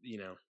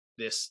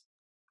 this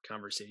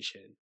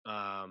conversation.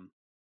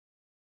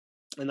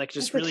 And like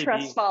just really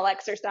trust fall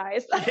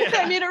exercise. Yeah,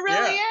 I mean, it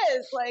really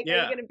is. Like, are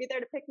you going to be there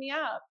to pick me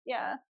up?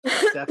 Yeah.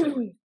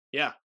 Definitely.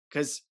 Yeah.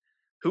 Because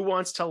who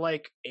wants to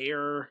like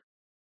air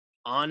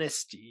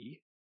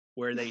honesty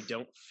where they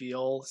don't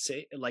feel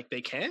safe, like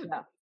they can?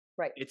 Yeah.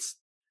 Right. It's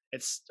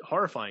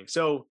horrifying.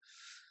 So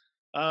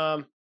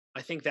I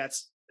think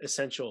that's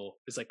essential,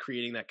 is like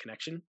creating that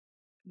connection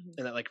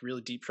and that like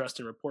really deep trust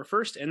and rapport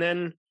first. And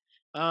then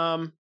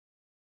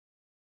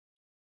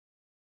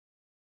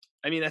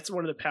I mean, that's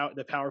one of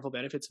the powerful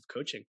benefits of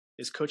coaching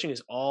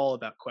is all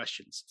about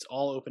questions. It's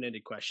all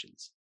open-ended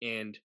questions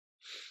and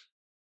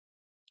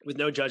with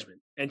no judgment,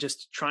 and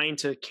just trying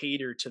to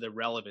cater to the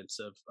relevance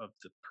of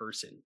the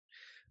person.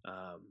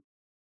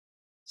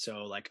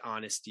 So like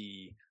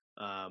honesty,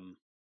 I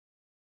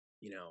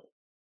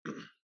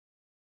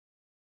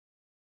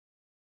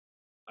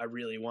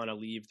really want to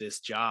leave this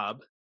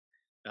job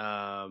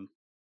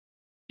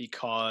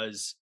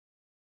because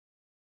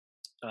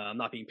I'm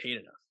not being paid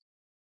enough.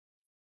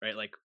 Right?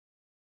 Like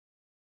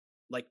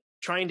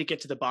trying to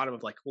get to the bottom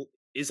of like, well,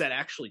 is that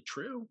actually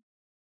true?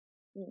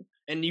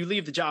 And you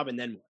leave the job and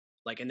then what?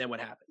 Like, and then what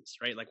happens?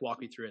 Right? Like walk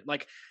me through it.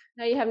 Like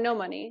now you have no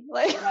money.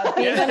 Like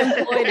being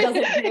unemployed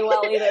doesn't pay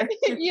well either.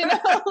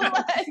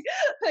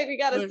 Like we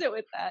got to sit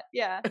with that.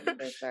 Yeah,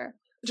 for sure.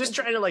 Just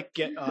trying to like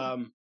get,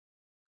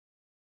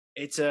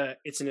 it's an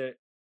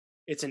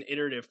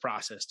iterative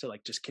process to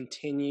like just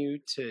continue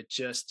to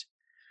just,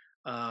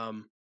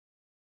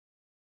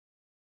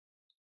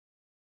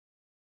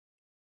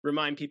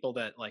 remind people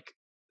that like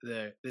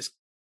the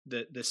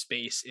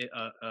space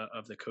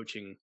of the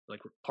coaching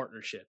like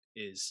partnership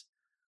is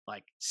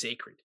like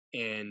sacred,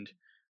 and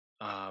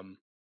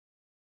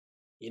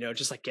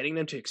just like getting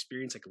them to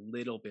experience like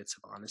little bits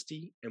of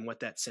honesty and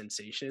what that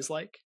sensation is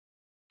like,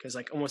 because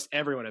like almost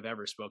everyone I've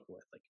ever spoken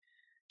with, like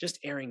just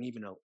airing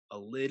even a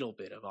little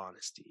bit of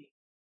honesty,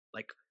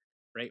 like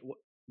right,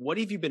 what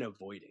have you been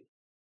avoiding?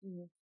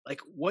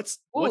 Like what's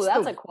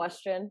that's a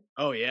question.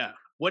 Oh yeah,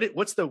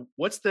 what's the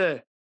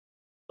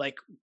like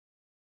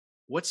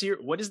what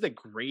is the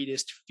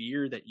greatest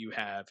fear that you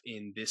have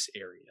in this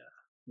area?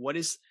 What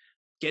is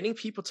getting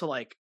people to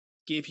like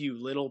give you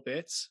little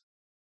bits,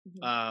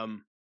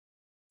 and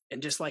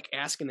just like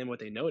asking them what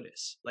they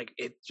notice. Like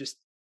it just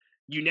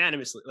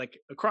unanimously, like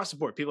across the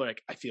board, people are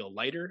like, I feel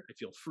lighter, I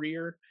feel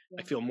freer,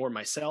 I feel more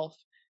myself.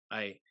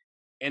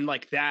 And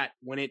like that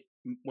when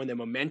the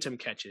momentum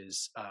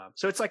catches.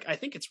 So it's like, I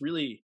think it's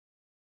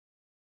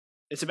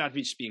about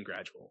just being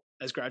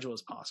as gradual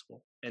as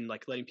possible, and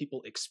like letting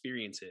people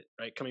experience it,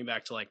 right? Coming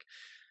back to like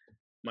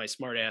my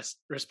smart ass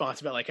response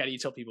about like, how do you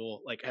tell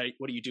people, like,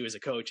 what do you do as a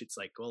coach? It's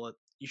like, well,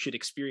 you should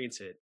experience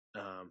it.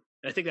 And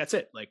I think that's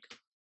it. Like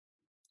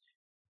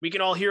we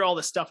can all hear all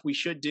the stuff we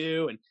should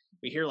do, and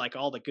we hear like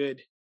all the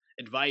good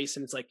advice,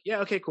 and it's like, yeah,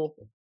 okay, cool.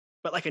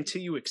 But like,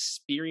 until you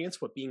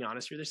experience what being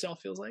honest with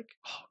yourself feels like,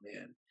 oh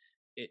man,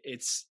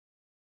 it's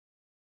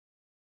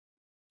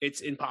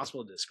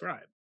impossible to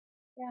describe.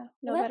 Yeah,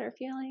 no better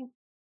feeling.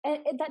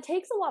 And that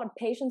takes a lot of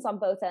patience on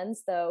both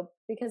ends, though,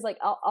 because like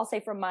I'll say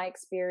from my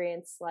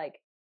experience, like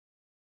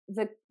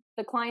the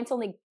client's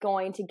only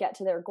going to get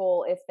to their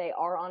goal if they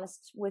are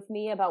honest with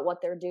me about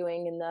what they're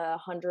doing in the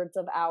hundreds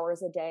of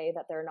hours a day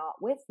that they're not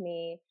with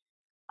me.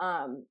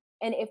 And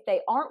if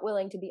they aren't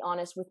willing to be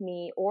honest with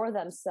me or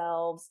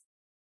themselves,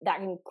 that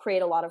can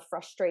create a lot of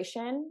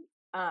frustration,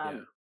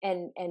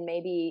 and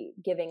maybe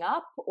giving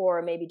up,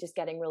 or maybe just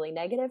getting really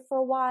negative for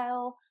a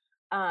while.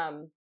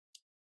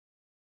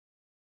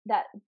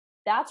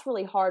 That's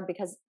really hard,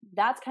 because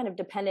that's kind of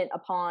dependent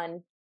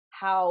upon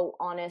how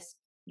honest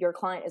your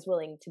client is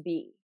willing to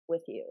be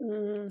with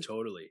you.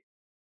 Totally.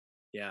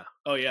 Yeah.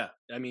 Oh yeah.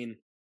 I mean,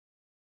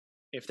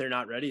 if they're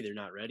not ready, they're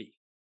not ready.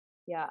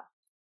 Yeah.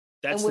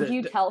 And would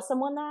you tell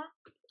someone that?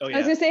 Oh yeah. I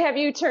was gonna say, have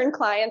you turned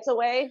clients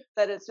away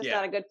that it's just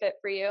not a good fit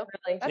for you?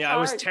 Really? That's hard. I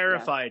was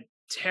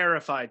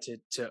terrified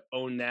to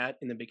own that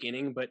in the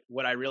beginning, but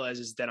what I realized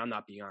is that I'm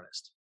not being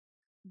honest.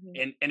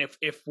 And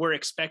if we're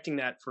expecting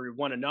that for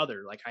one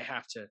another, like I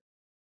have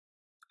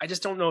I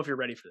just don't know if you're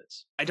ready for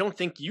this. I don't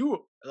think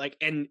you like,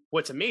 and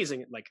what's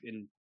amazing, like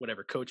in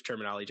whatever coach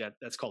terminology,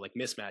 that's called like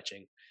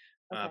mismatching.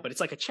 But it's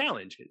like a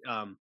challenge.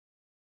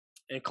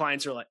 And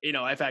clients are like,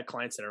 I've had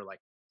clients that are like,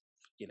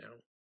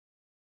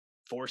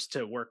 forced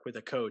to work with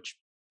a coach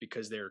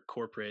because their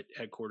corporate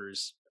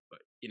headquarters,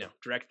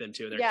 direct them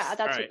to. That's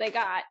what they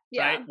got.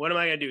 Yeah. Right? What am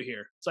I going to do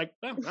here? It's like,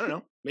 well, I don't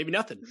know. Maybe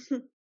nothing.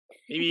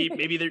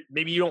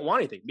 maybe you don't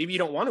want anything. Maybe you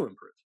don't want to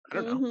improve. I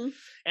don't know.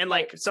 And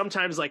like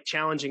sometimes like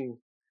challenging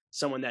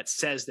someone that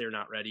says they're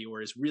not ready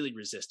or is really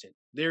resistant.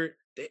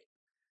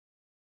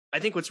 I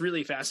think what's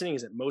really fascinating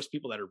is that most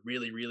people that are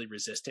really, really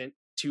resistant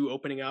to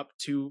opening up,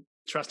 to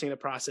trusting the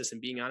process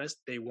and being honest,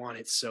 they want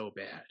it so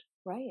bad.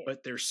 Right.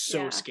 But they're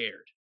so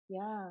scared.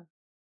 Yeah.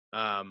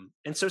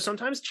 And so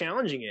sometimes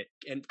challenging it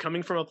and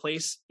coming from a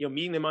place,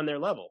 meeting them on their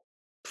level.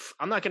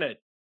 I'm not going to,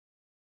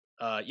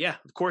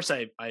 of course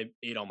I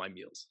ate all my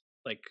meals.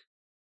 Like,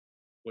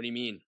 what do you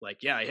mean? Like,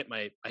 yeah, I hit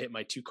my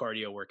 2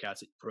 cardio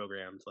workouts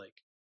programmed. Like,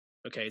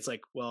 okay. It's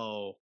like,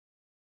 well,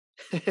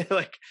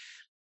 like,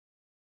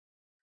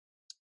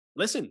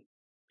 listen,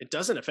 it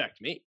doesn't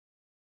affect me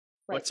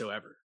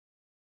whatsoever.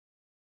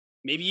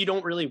 Maybe you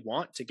don't really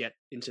want to get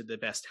into the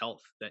best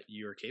health that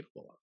you're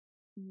capable of.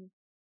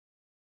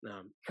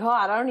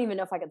 God, I don't even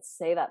know if I could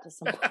say that to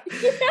someone.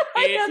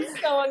 I'm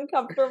so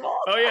uncomfortable.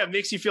 Oh yeah, it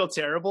makes you feel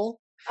terrible.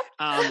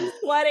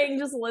 Sweating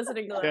just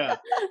listening to that.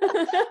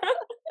 Yeah.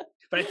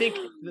 But I think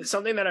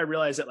something that I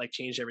realized that like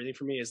changed everything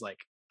for me is like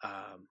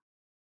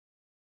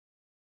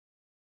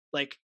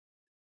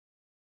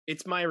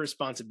it's my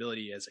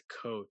responsibility as a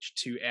coach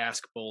to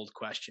ask bold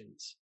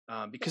questions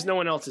because no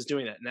one else is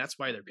doing that, and that's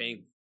why they're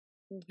paying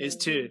me. Is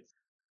to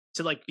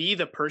like be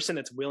the person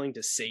that's willing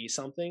to say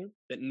something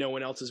that no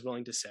one else is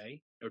willing to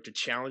say, or to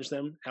challenge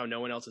them how no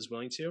one else is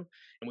willing to,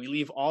 and we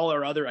leave all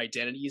our other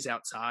identities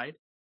outside,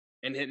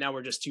 and now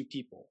we're just 2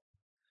 people.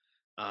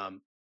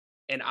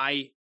 And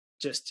I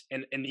just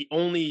and the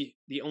only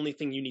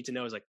thing you need to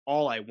know is like,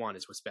 all I want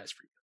is what's best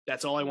for you.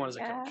 That's all I want as a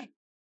coach.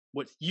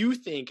 What you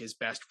think is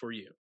best for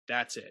you,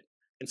 that's it.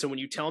 And so when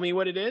you tell me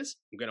what it is,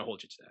 I'm going to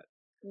hold you to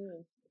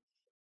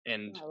that.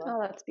 And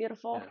that's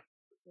beautiful.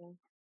 Yeah.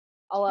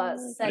 I'll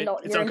send all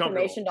your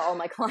information to all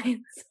my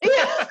clients.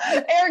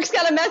 Eric's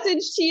got a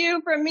message to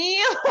you from me.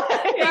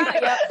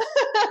 Yep.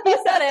 He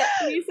said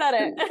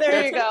it.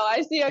 There you go.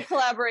 I see a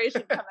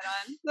collaboration coming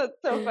on. That's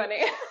so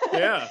funny.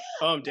 Yeah.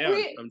 Oh, I'm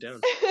down. I'm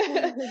down.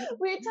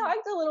 We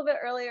talked a little bit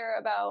earlier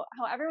about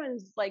how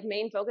everyone's like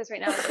main focus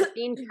right now is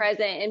being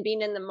present and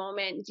being in the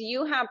moment. Do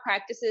you have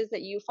practices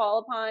that you fall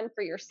upon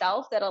for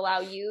yourself that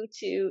allow you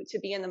to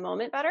be in the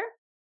moment better?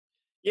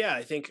 Yeah,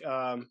 I think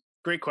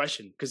great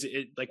question, because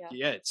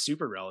it's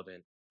super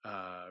relevant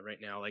right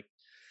now. Like,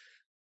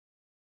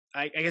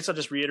 I guess I'll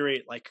just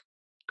reiterate, like,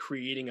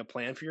 creating a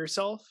plan for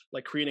yourself,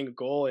 like creating a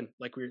goal, and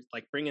like we're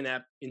like bringing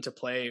that into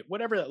play,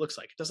 whatever that looks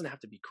like. It doesn't have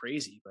to be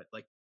crazy, but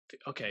like,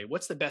 okay,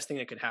 what's the best thing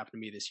that could happen to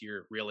me this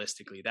year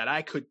realistically that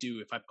I could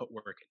do if I put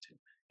work into?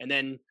 And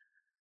then,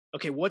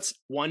 okay, what's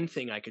one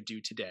thing I could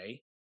do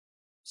today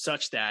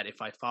such that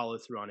if I follow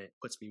through on it,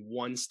 puts me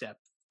one step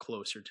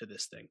closer to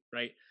this thing,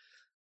 right?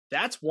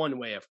 That's one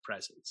way of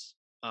presence.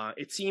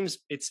 It seems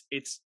it's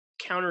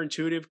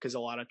counterintuitive because a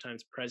lot of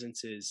times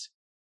presence is,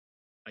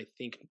 I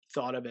think,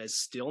 thought of as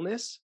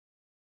stillness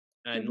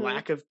and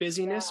lack of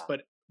busyness,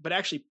 but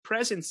actually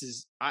presence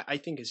is, I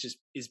think,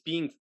 is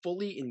being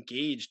fully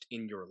engaged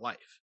in your life,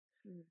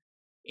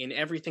 in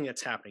everything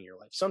that's happening in your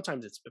life.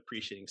 Sometimes it's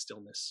appreciating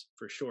stillness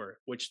for sure,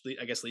 which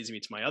I guess leads me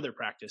to my other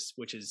practice,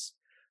 which is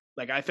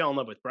like, I fell in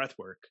love with breath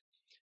work.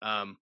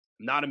 I'm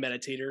not a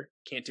meditator,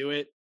 can't do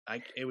it.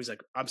 It was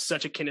like, I'm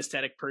such a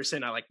kinesthetic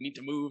person. I like need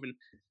to move. And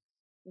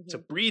so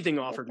breathing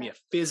offered me a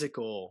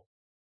physical,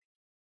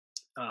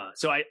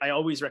 so I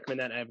always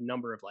recommend that. I have a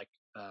number of like,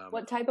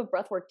 what type of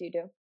breath work do you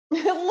do?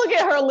 Look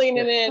at her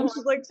leaning in.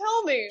 She's like,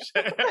 tell me.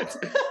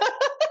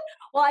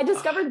 Well, I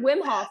discovered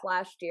Wim Hof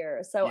last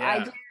year. So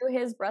I do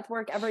his breath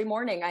work every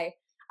morning.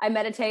 I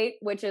meditate,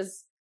 which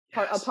is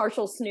a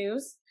partial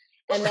snooze.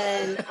 And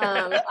then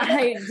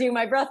I do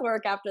my breath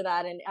work after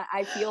that. And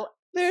I feel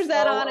there's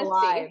that honesty.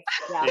 Alive.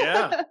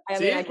 Yeah. I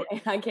See,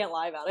 mean, I can't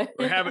lie about it.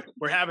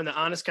 We're having the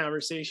honest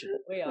conversation.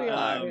 We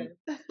are.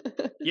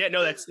 Yeah,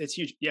 no, that's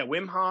huge. Yeah,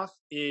 Wim Hof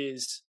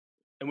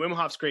Wim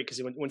Hof's great because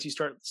once you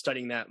start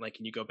studying that, like,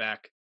 and you go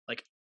back,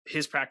 like,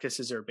 his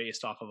practices are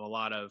based off of a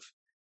lot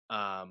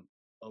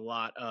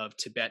of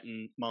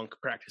Tibetan monk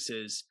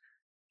practices,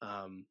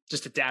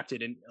 just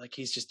adapted, and like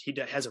he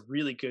has a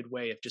really good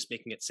way of just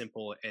making it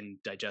simple and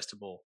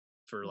digestible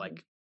for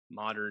like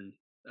modern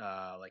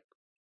like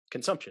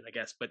consumption, I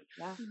guess. But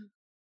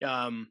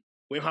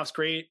Wim Hof's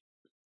great.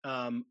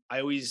 I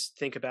always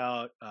think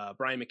about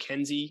Brian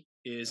McKenzie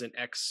is an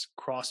ex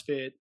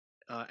CrossFit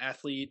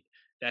athlete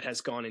that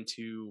has gone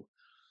into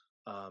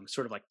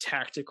sort of like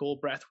tactical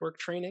breathwork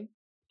training.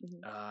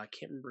 I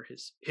can't remember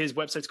his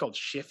website's called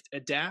Shift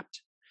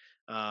Adapt,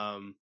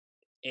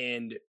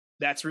 and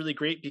that's really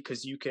great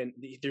because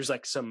there's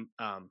like some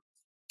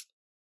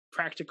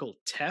practical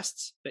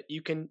tests that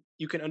you can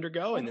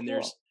undergo, and then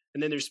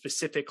there's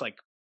specific like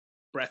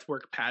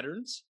breathwork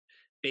patterns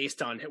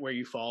based on where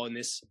you fall in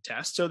this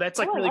test. So that's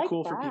like really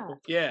cool for people.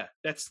 Yeah,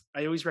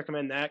 I always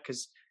recommend that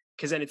because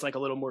then it's like a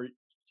little more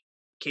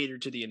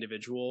catered to the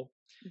individual.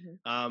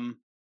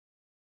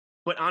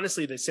 But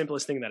honestly, the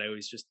simplest thing that I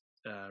always just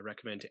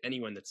recommend to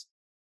anyone that's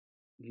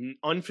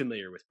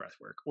unfamiliar with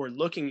breathwork or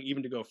looking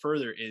even to go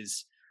further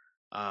is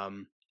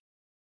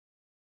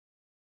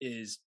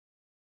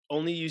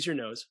only use your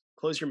nose,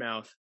 close your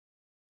mouth,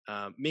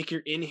 make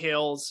your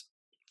inhales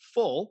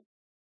full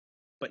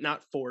but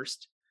not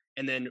forced,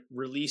 and then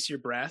release your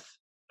breath.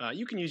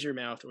 You can use your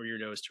mouth or your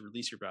nose to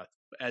release your breath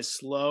as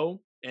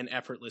slow and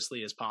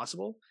effortlessly as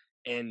possible,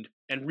 and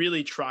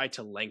really try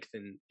to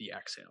lengthen the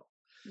exhale.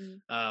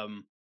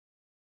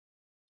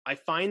 I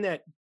find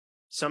that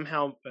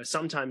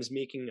sometimes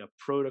making a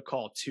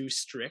protocol too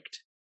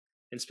strict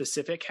and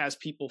specific has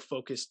people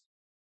focused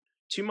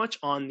too much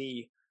on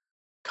the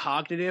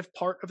cognitive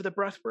part of the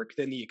breath work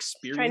than the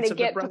experience trying to of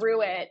the get breath through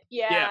work. it.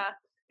 Yeah.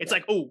 It's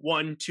like,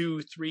 1,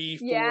 2, 3,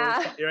 4,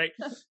 5, right?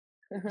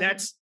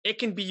 It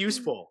can be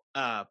useful.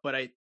 But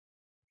I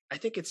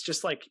think it's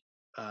just like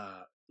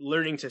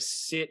learning to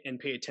sit and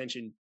pay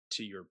attention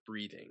to your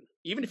breathing,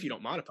 even if you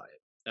don't modify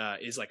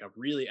it, is like a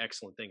really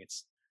excellent thing. It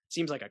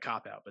seems like a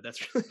cop out, but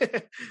that's really,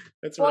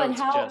 that's what I would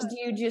how suggest.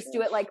 do you just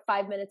do it like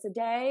 5 minutes a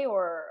day,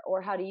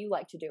 or how do you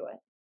like to do it?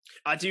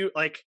 I do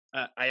like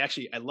I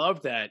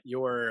love that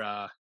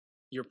your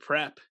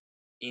prep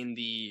in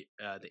the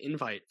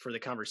invite for the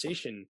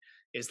conversation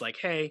is like,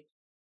 hey,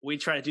 we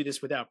try to do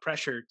this without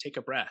pressure, take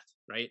a breath,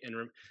 right?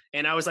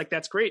 And I was like,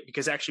 that's great,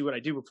 because actually what I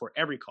do before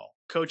every call,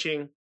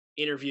 coaching,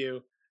 interview,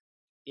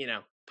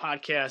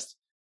 podcast,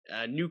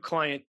 new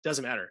client,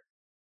 doesn't matter,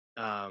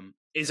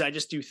 is I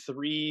just do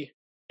 3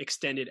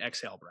 extended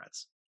exhale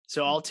breaths.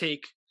 So I'll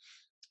just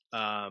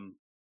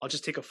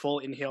take a full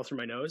inhale through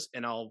my nose,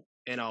 and I'll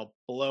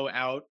blow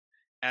out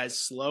as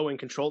slow and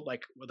controlled,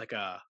 like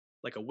a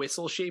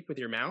whistle shape with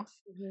your mouth,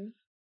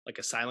 like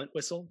a silent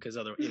whistle, because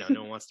no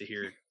one wants to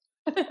hear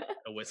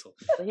a whistle.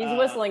 He's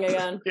whistling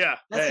again. Yeah.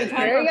 That's the time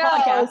there for a you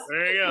podcast. go.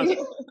 There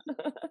you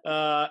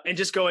go. And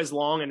just go as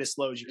long and as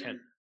slow as you can.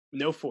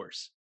 No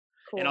force.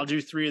 Cool. And I'll do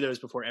 3 of those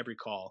before every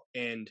call.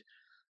 And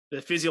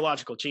the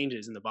physiological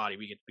changes in the body,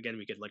 we could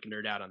like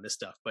nerd out on this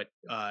stuff, but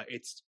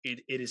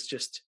it is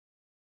just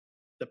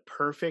the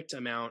perfect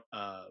amount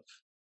of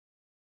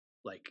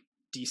like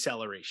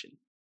deceleration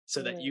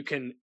so that you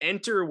can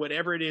enter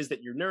whatever it is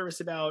that you're nervous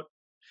about.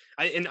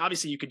 And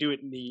obviously you could do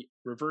it in the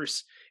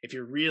reverse if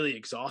you're really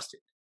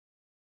exhausted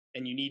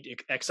and you need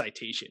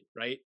excitation,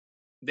 right?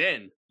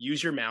 Then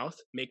use your mouth,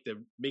 make the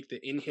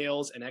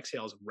inhales and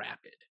exhales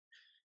rapid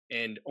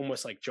and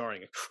almost like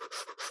jarring,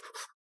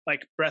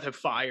 like breath of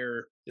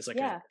fire is like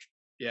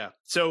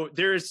So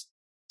there's,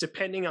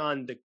 depending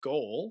on the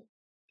goal,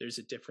 there's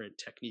a different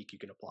technique you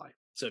can apply.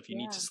 So if you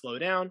need to slow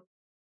down,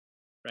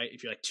 right?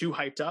 If you're like too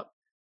hyped up,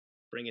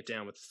 bring it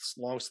down with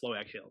long, slow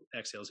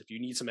exhales. If you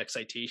need some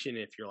excitation,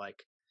 if you're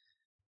like,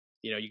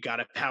 you got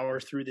to power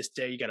through this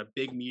day, you got a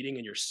big meeting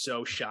and you're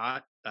so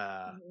shot,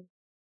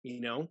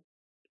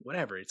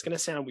 whatever. It's going to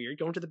sound weird.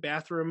 Go into the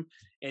bathroom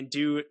and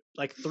do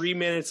like 3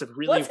 minutes of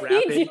really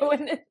rapid. He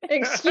doing?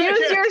 Excuse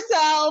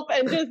yourself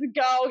and just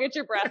go get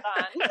your breath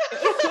on.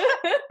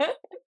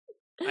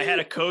 I had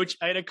a coach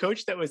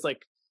that was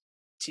like,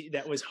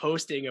 that was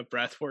hosting a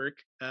breathwork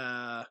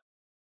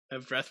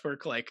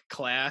like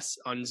class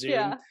on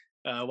Zoom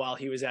while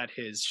he was at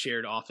his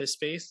shared office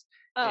space.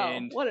 Oh,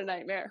 what a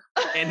nightmare.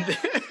 And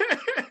that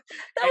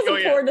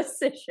was a poor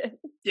decision.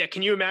 Yeah.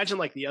 Can you imagine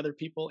like the other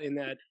people in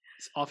that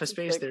office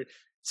space there?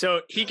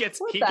 So he gets,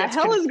 what the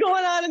hell is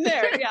going on in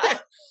there? Yeah.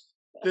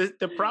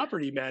 The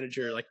property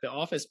manager, like the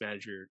office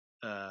manager,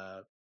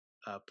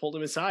 pulled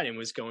him aside and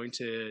was going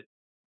to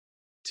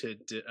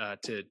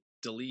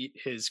delete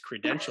his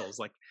credentials,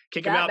 like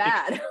kick him out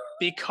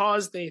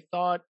because they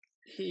thought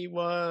he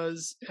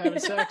was having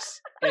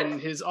sex in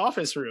his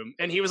office room.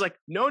 And he was like,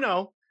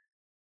 no,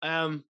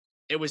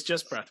 it was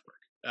just breath work.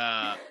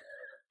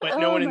 But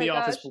no one in the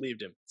office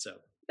believed him. So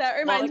that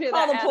reminds me of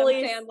that Adam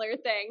Sandler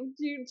thing.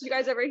 Do you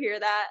guys ever hear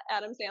that?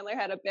 Adam Sandler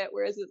had a bit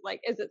where is it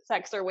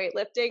sex or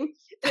weightlifting?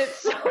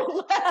 It's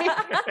so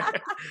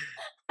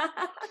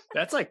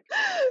that's like,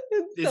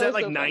 is that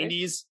like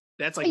 90s?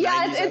 That's like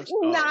yes, 90s. It's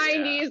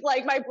 90s.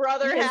 Like my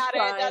brother had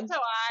it. That's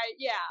how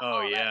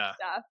that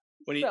stuff.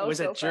 When he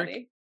was at Jerk,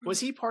 funny. Was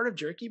he part of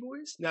Jerky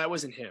Boys? No, it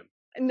wasn't him.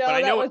 No,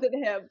 that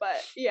wasn't him.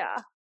 But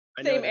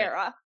same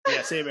era.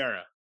 Yeah, same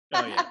era.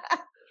 Oh yeah.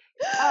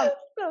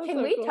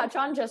 Can we touch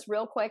on just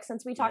real quick,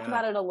 since we talked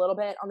about it a little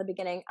bit on the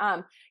beginning,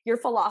 your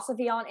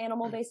philosophy on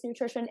animal-based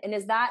nutrition, and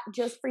is that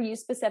just for you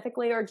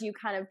specifically, or do you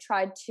kind of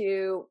try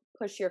to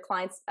push your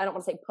clients? I don't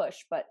want to say push,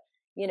 but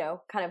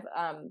kind of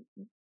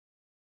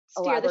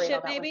steer the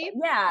ship, maybe.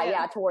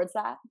 Yeah, towards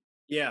that.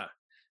 Yeah,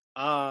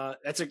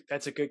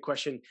 that's a good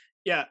question.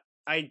 Yeah,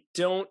 I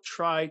don't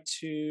try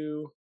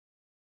to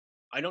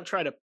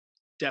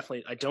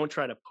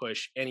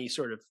push any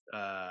sort of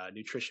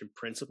nutrition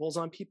principles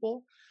on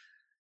people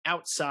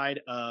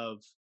outside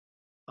of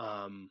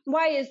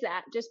why is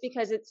that? Just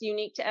because it's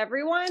unique to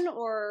everyone,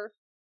 or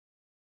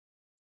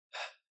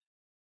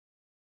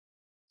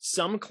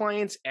some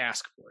clients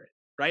ask for it,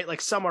 right?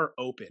 Like some are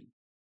open.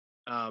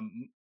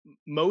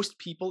 Most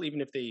people,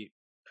 even if they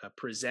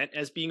present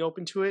as being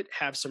open to it,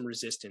 have some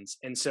resistance.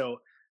 And so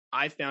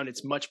I found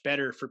it's much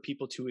better for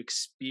people to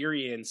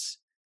experience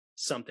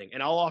something.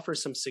 And I'll offer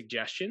some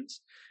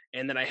suggestions.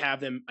 And then I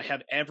have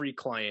every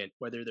client,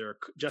 whether they're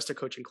just a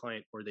coaching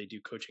client or they do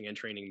coaching and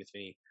training with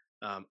me,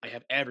 I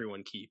have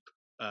everyone keep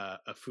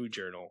a food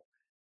journal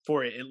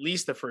for at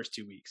least the first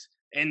 2 weeks.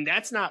 And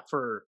that's not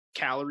for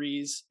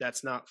calories.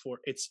 That's not for,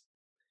 it's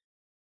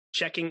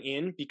checking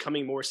in,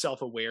 becoming more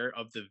self-aware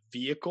of the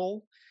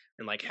vehicle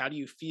and like, how do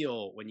you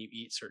feel when you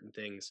eat certain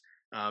things?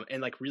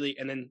 And like really,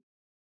 and then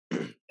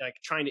like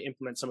trying to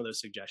implement some of those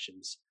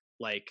suggestions.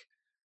 Like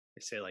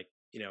I say, like,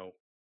 you know,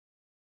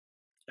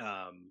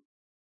 I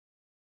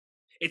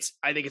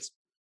think it's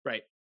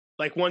right.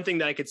 Like one thing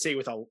that I could say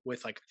with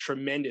like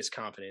tremendous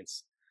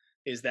confidence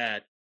is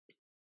that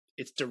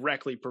it's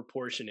directly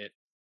proportionate.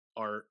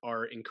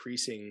 Our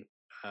increasing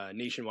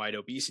nationwide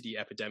obesity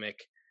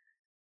epidemic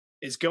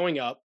is going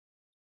up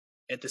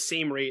at the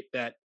same rate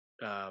that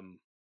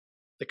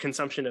the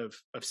consumption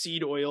of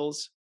seed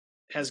oils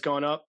has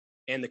gone up,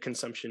 and the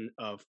consumption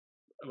of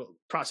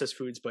processed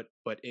foods, but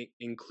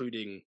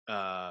including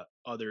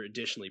other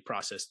additionally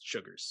processed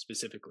sugars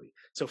specifically.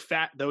 So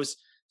those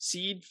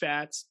seed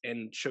fats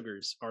and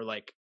sugars are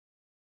like,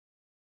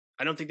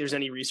 I don't think there's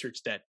any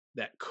research that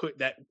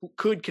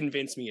could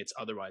convince me it's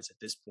otherwise at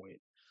this point.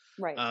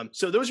 Right.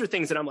 So those are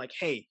things that I'm like,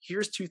 hey,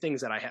 here's 2 things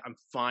that I'm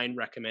fine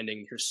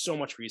recommending. Here's so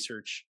much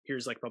research.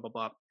 Here's like blah, blah,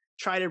 blah.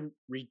 Try to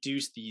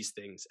reduce these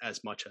things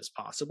as much as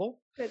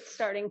possible. Good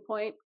starting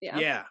point. Yeah.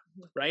 Yeah.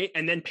 Right.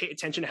 And then pay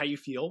attention to how you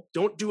feel.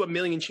 Don't do a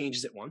million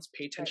changes at once.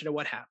 Pay attention to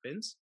what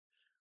happens.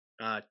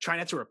 Try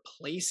not to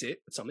replace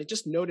it with something.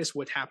 Just notice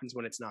what happens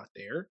when it's not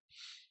there.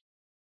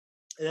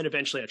 And then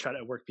eventually I try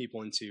to work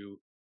people into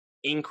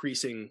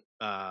increasing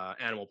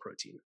animal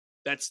protein.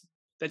 That's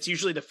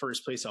usually the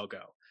first place I'll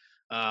go.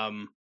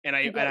 And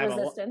I have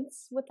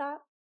resistance with that.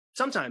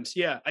 Sometimes,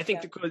 yeah. I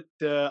think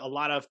a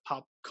lot of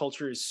pop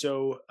culture is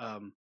so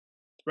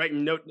right.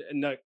 No,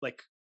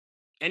 like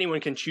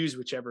anyone can choose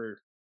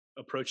whichever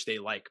approach they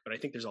like, but I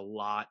think there's a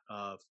lot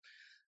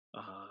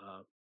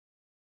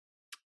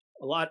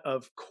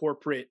of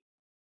corporate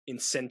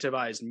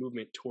incentivized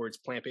movement towards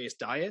plant-based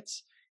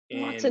diets.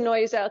 And lots of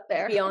noise out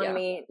there. Beyond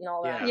Meat and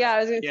all that. Yeah,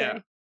 I was gonna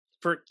say.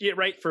 For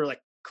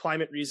like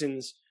climate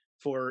reasons,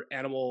 for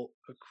animal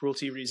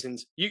cruelty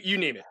reasons, you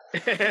name it.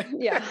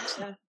 Yeah.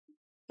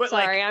 But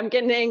sorry, like, I'm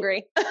getting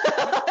angry.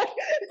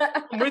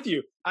 I'm with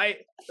you. I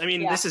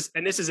mean, Yeah.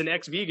 this is an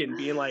ex-vegan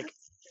being like,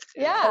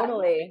 Yeah,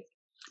 Totally.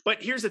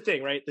 but here's the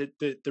thing, right?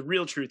 The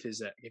real truth is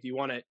that if you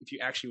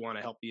actually want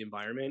to help the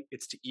environment,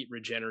 it's to eat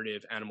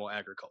regenerative animal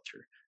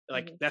agriculture.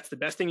 Like that's the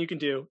best thing you can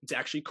do. It's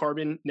actually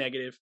carbon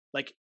negative.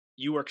 Like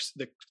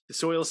the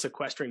soil is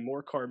sequestering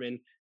more carbon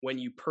when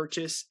you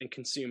purchase and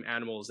consume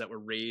animals that were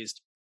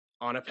raised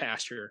on a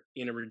pasture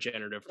in a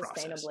regenerative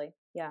process. Sustainably.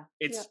 Yeah.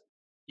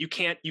 You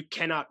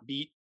cannot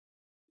beat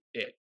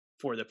it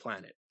for the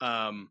planet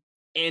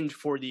and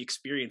for the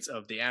experience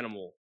of the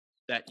animal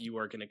that you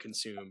are going to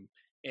consume,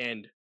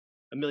 and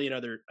a million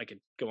other, I could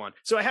go on.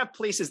 So I have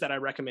places that I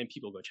recommend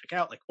people go check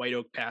out, like White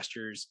Oak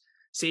Pastures.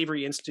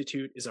 Savory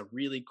Institute is a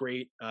really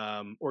great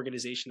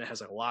organization that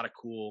has a lot of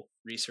cool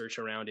research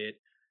around it.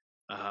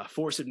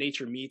 Force of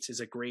Nature Meats is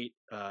a great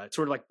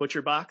sort of like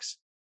Butcher Box.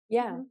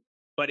 Yeah.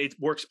 But it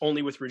works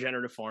only with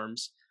regenerative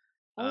farms.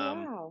 Oh,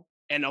 wow.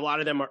 And a lot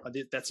of them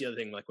that's the other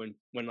thing. Like when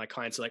my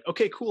clients are like,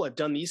 okay, cool, I've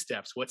done these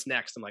steps. What's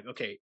next? I'm like,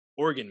 okay,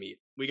 organ meat.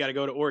 We got to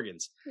go to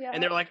organs. Yeah.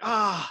 And they're like,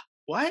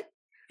 what?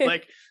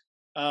 Like,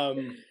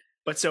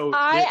 but so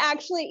I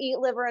actually eat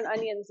liver and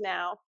onions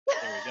now. There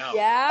we go.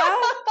 Yeah.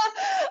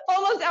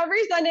 Almost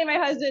every Sunday my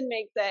husband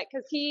makes it,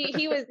 because he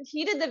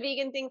did the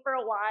vegan thing for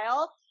a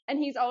while, and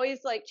he's always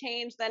like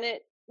changed. Then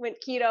it went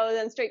keto,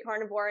 then straight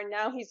carnivore, and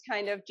now he's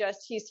kind of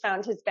he's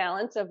found his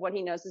balance of what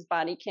he knows his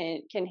body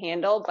can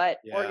handle. But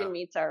organ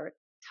meats are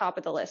top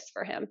of the list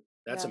for him.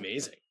 That's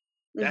amazing.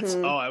 That's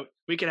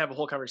we could have a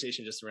whole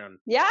conversation just around.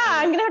 Yeah,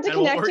 I'm gonna have to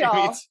connect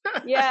y'all.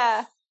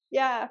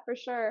 Yeah, for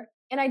sure.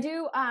 And I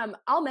do,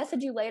 I'll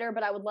message you later,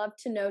 but I would love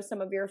to know some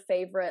of your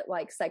favorite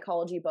like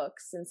psychology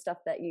books and stuff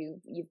that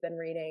you've been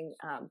reading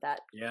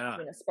that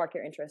spark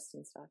your interest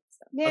and stuff.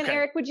 So. Man,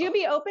 Eric, would you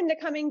be open to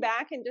coming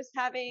back and just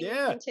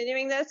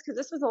continuing this? Because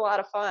this was a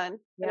lot of fun.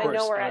 And I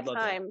know we're at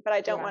time, but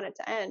I don't want it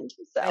to end.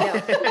 So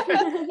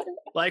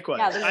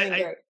likewise,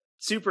 I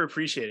super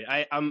appreciate it.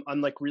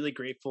 I'm like really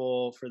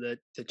grateful for the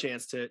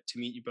chance to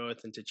meet you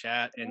both and to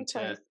chat and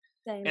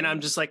and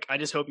I'm just like, I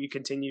just hope you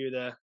continue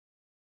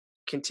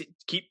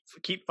keep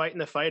fighting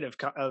the fight of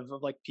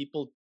like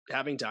people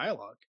having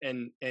dialogue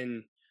and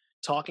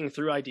talking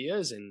through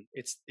ideas. And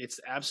it's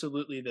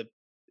absolutely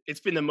it's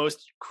been the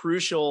most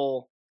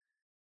crucial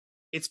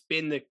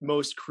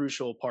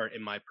part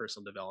in my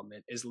personal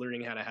development, is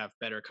learning how to have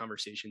better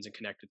conversations and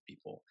connect with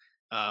people.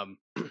 And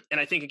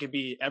I think it could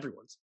be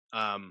everyone's.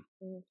 I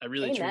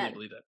really truly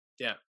believe that.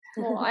 Yeah.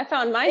 Well, I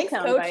found my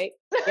soundbite.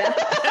 Yeah.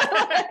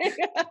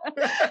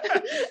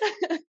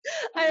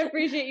 I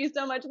appreciate you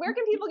so much. Where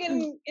can people get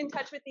in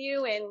touch with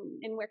you,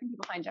 and where can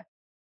people find you?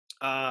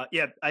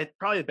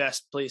 Probably the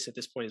best place at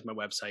this point is my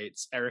website.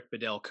 It's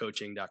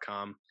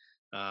ericbedellcoaching.com.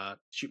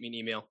 Shoot me an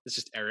email. It's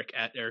just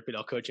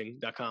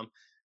eric@ericbedellcoaching.com.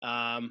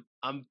 I'm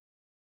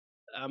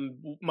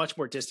much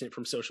more distant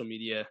from social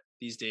media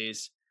these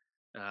days.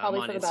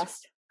 Probably for the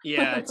best.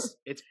 Yeah, it's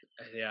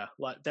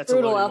that's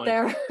brutal a out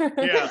there.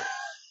 Yeah,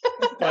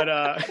 but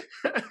it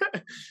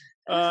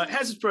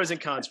has its pros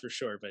and cons for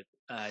sure. But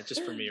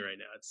just for me right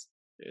now,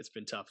 it's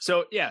been tough.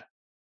 So yeah,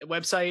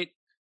 website,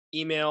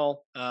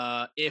 email.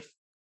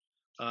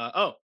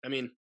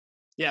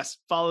 Yes,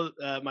 follow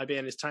my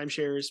band is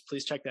Timeshares.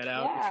 Please check that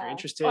out if you're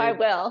interested. Oh, I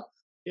will.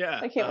 Yeah,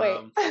 I can't wait.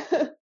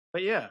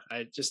 But yeah,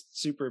 I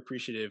just super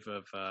appreciative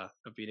of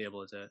being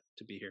able to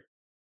be here.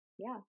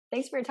 Yeah,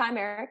 thanks for your time,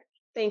 Eric.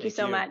 Thank you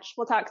so much.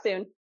 We'll talk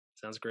soon.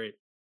 Sounds great.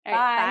 All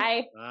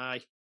right, Bye.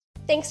 Bye.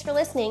 Thanks for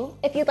listening.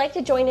 If you'd like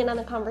to join in on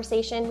the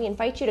conversation, we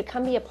invite you to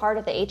come be a part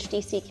of the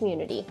HTC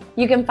community.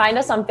 You can find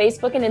us on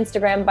Facebook and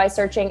Instagram by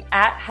searching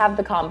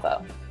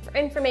 @HaveTheConvo. For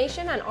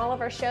information on all of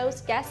our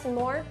shows, guests, and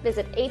more,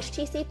 visit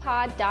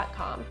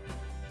htcpod.com.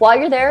 While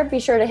you're there, be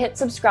sure to hit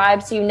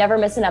subscribe so you never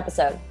miss an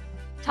episode.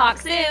 Talk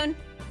soon.